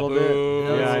me in a little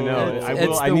bit. Yeah, I know.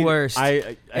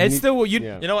 It's the worst.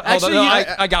 You know what? Actually,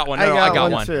 I got one. I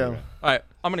got one too. All right,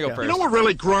 I'm gonna go first. You know what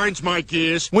really grinds my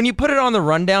gears? When you put it on the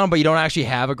rundown, but you don't actually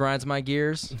have a grinds my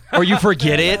gears, or you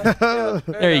forget it.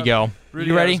 There you go.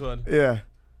 You ready? Yeah.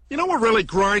 You know what really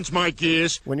grinds my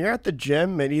gears? When you're at the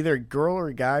gym and either a girl or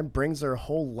a guy brings their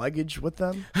whole luggage with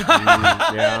them.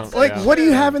 What do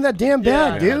you have in that damn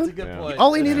bag, dude? That's a good point.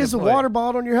 All you need is a water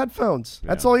bottle and your headphones.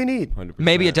 That's all you need. 100%.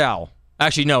 Maybe a towel.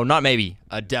 Actually, no, not maybe.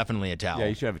 Definitely a towel. Yeah,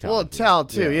 you should have a towel. Well, a towel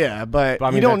too, but I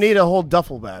mean, you don't need a whole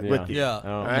duffel bag with you. Yeah.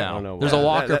 I don't know. There's a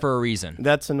locker for a reason.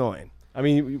 That's annoying. I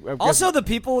mean, Also, the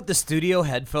people with the studio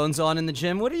headphones on in the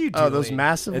gym. What are you doing? Oh, those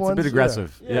massive it's ones? a bit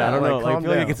aggressive. Yeah, I don't know. I feel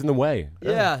like it gets in the way.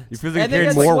 Yeah. You feel like And you're they carrying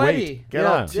get more sweaty. weight. Get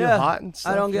all too hot and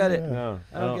stuff. I don't get it. No,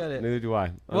 I don't get it. Neither do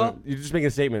I. Well- You're just making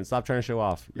a statement. Stop trying to show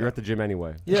off. You're at the gym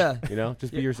anyway. Yeah.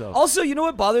 Just be yourself. Also, you know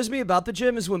what bothers me about the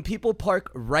gym is when people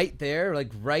park right there,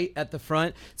 like right at the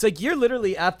front. It's like you're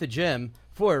literally at the gym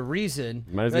for a reason.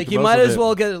 You might as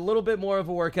well get a little bit more of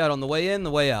a workout on the way in,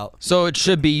 the way out. So it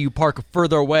should be you park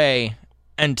further away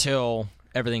until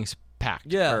everything's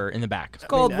packed or in the back. It's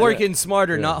called working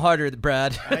smarter, not harder,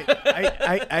 Brad.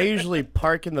 I usually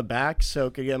park in the back so I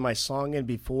could get my song in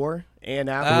before and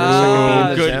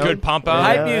after. Good pump out.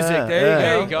 Hype music.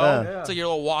 There you go. It's like your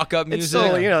little walk-up music. It's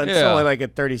still, it's only like a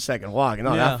 30-second walk.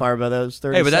 Not that far, but those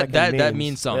 30 Hey, but seconds that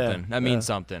means something. That means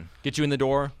something. Get you in the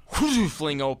door,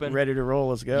 fling open. Ready to roll.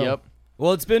 Let's go. Yep.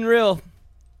 Well, it's been real.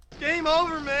 Game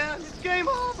over, man. It's game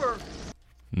over.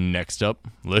 Next up,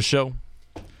 let's show.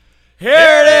 Here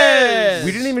it is.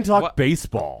 We didn't even talk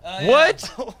baseball.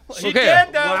 What? She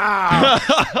did, though. Wow.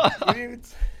 Here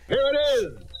it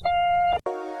is.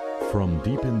 From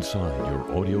deep inside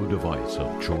your audio device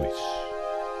of choice.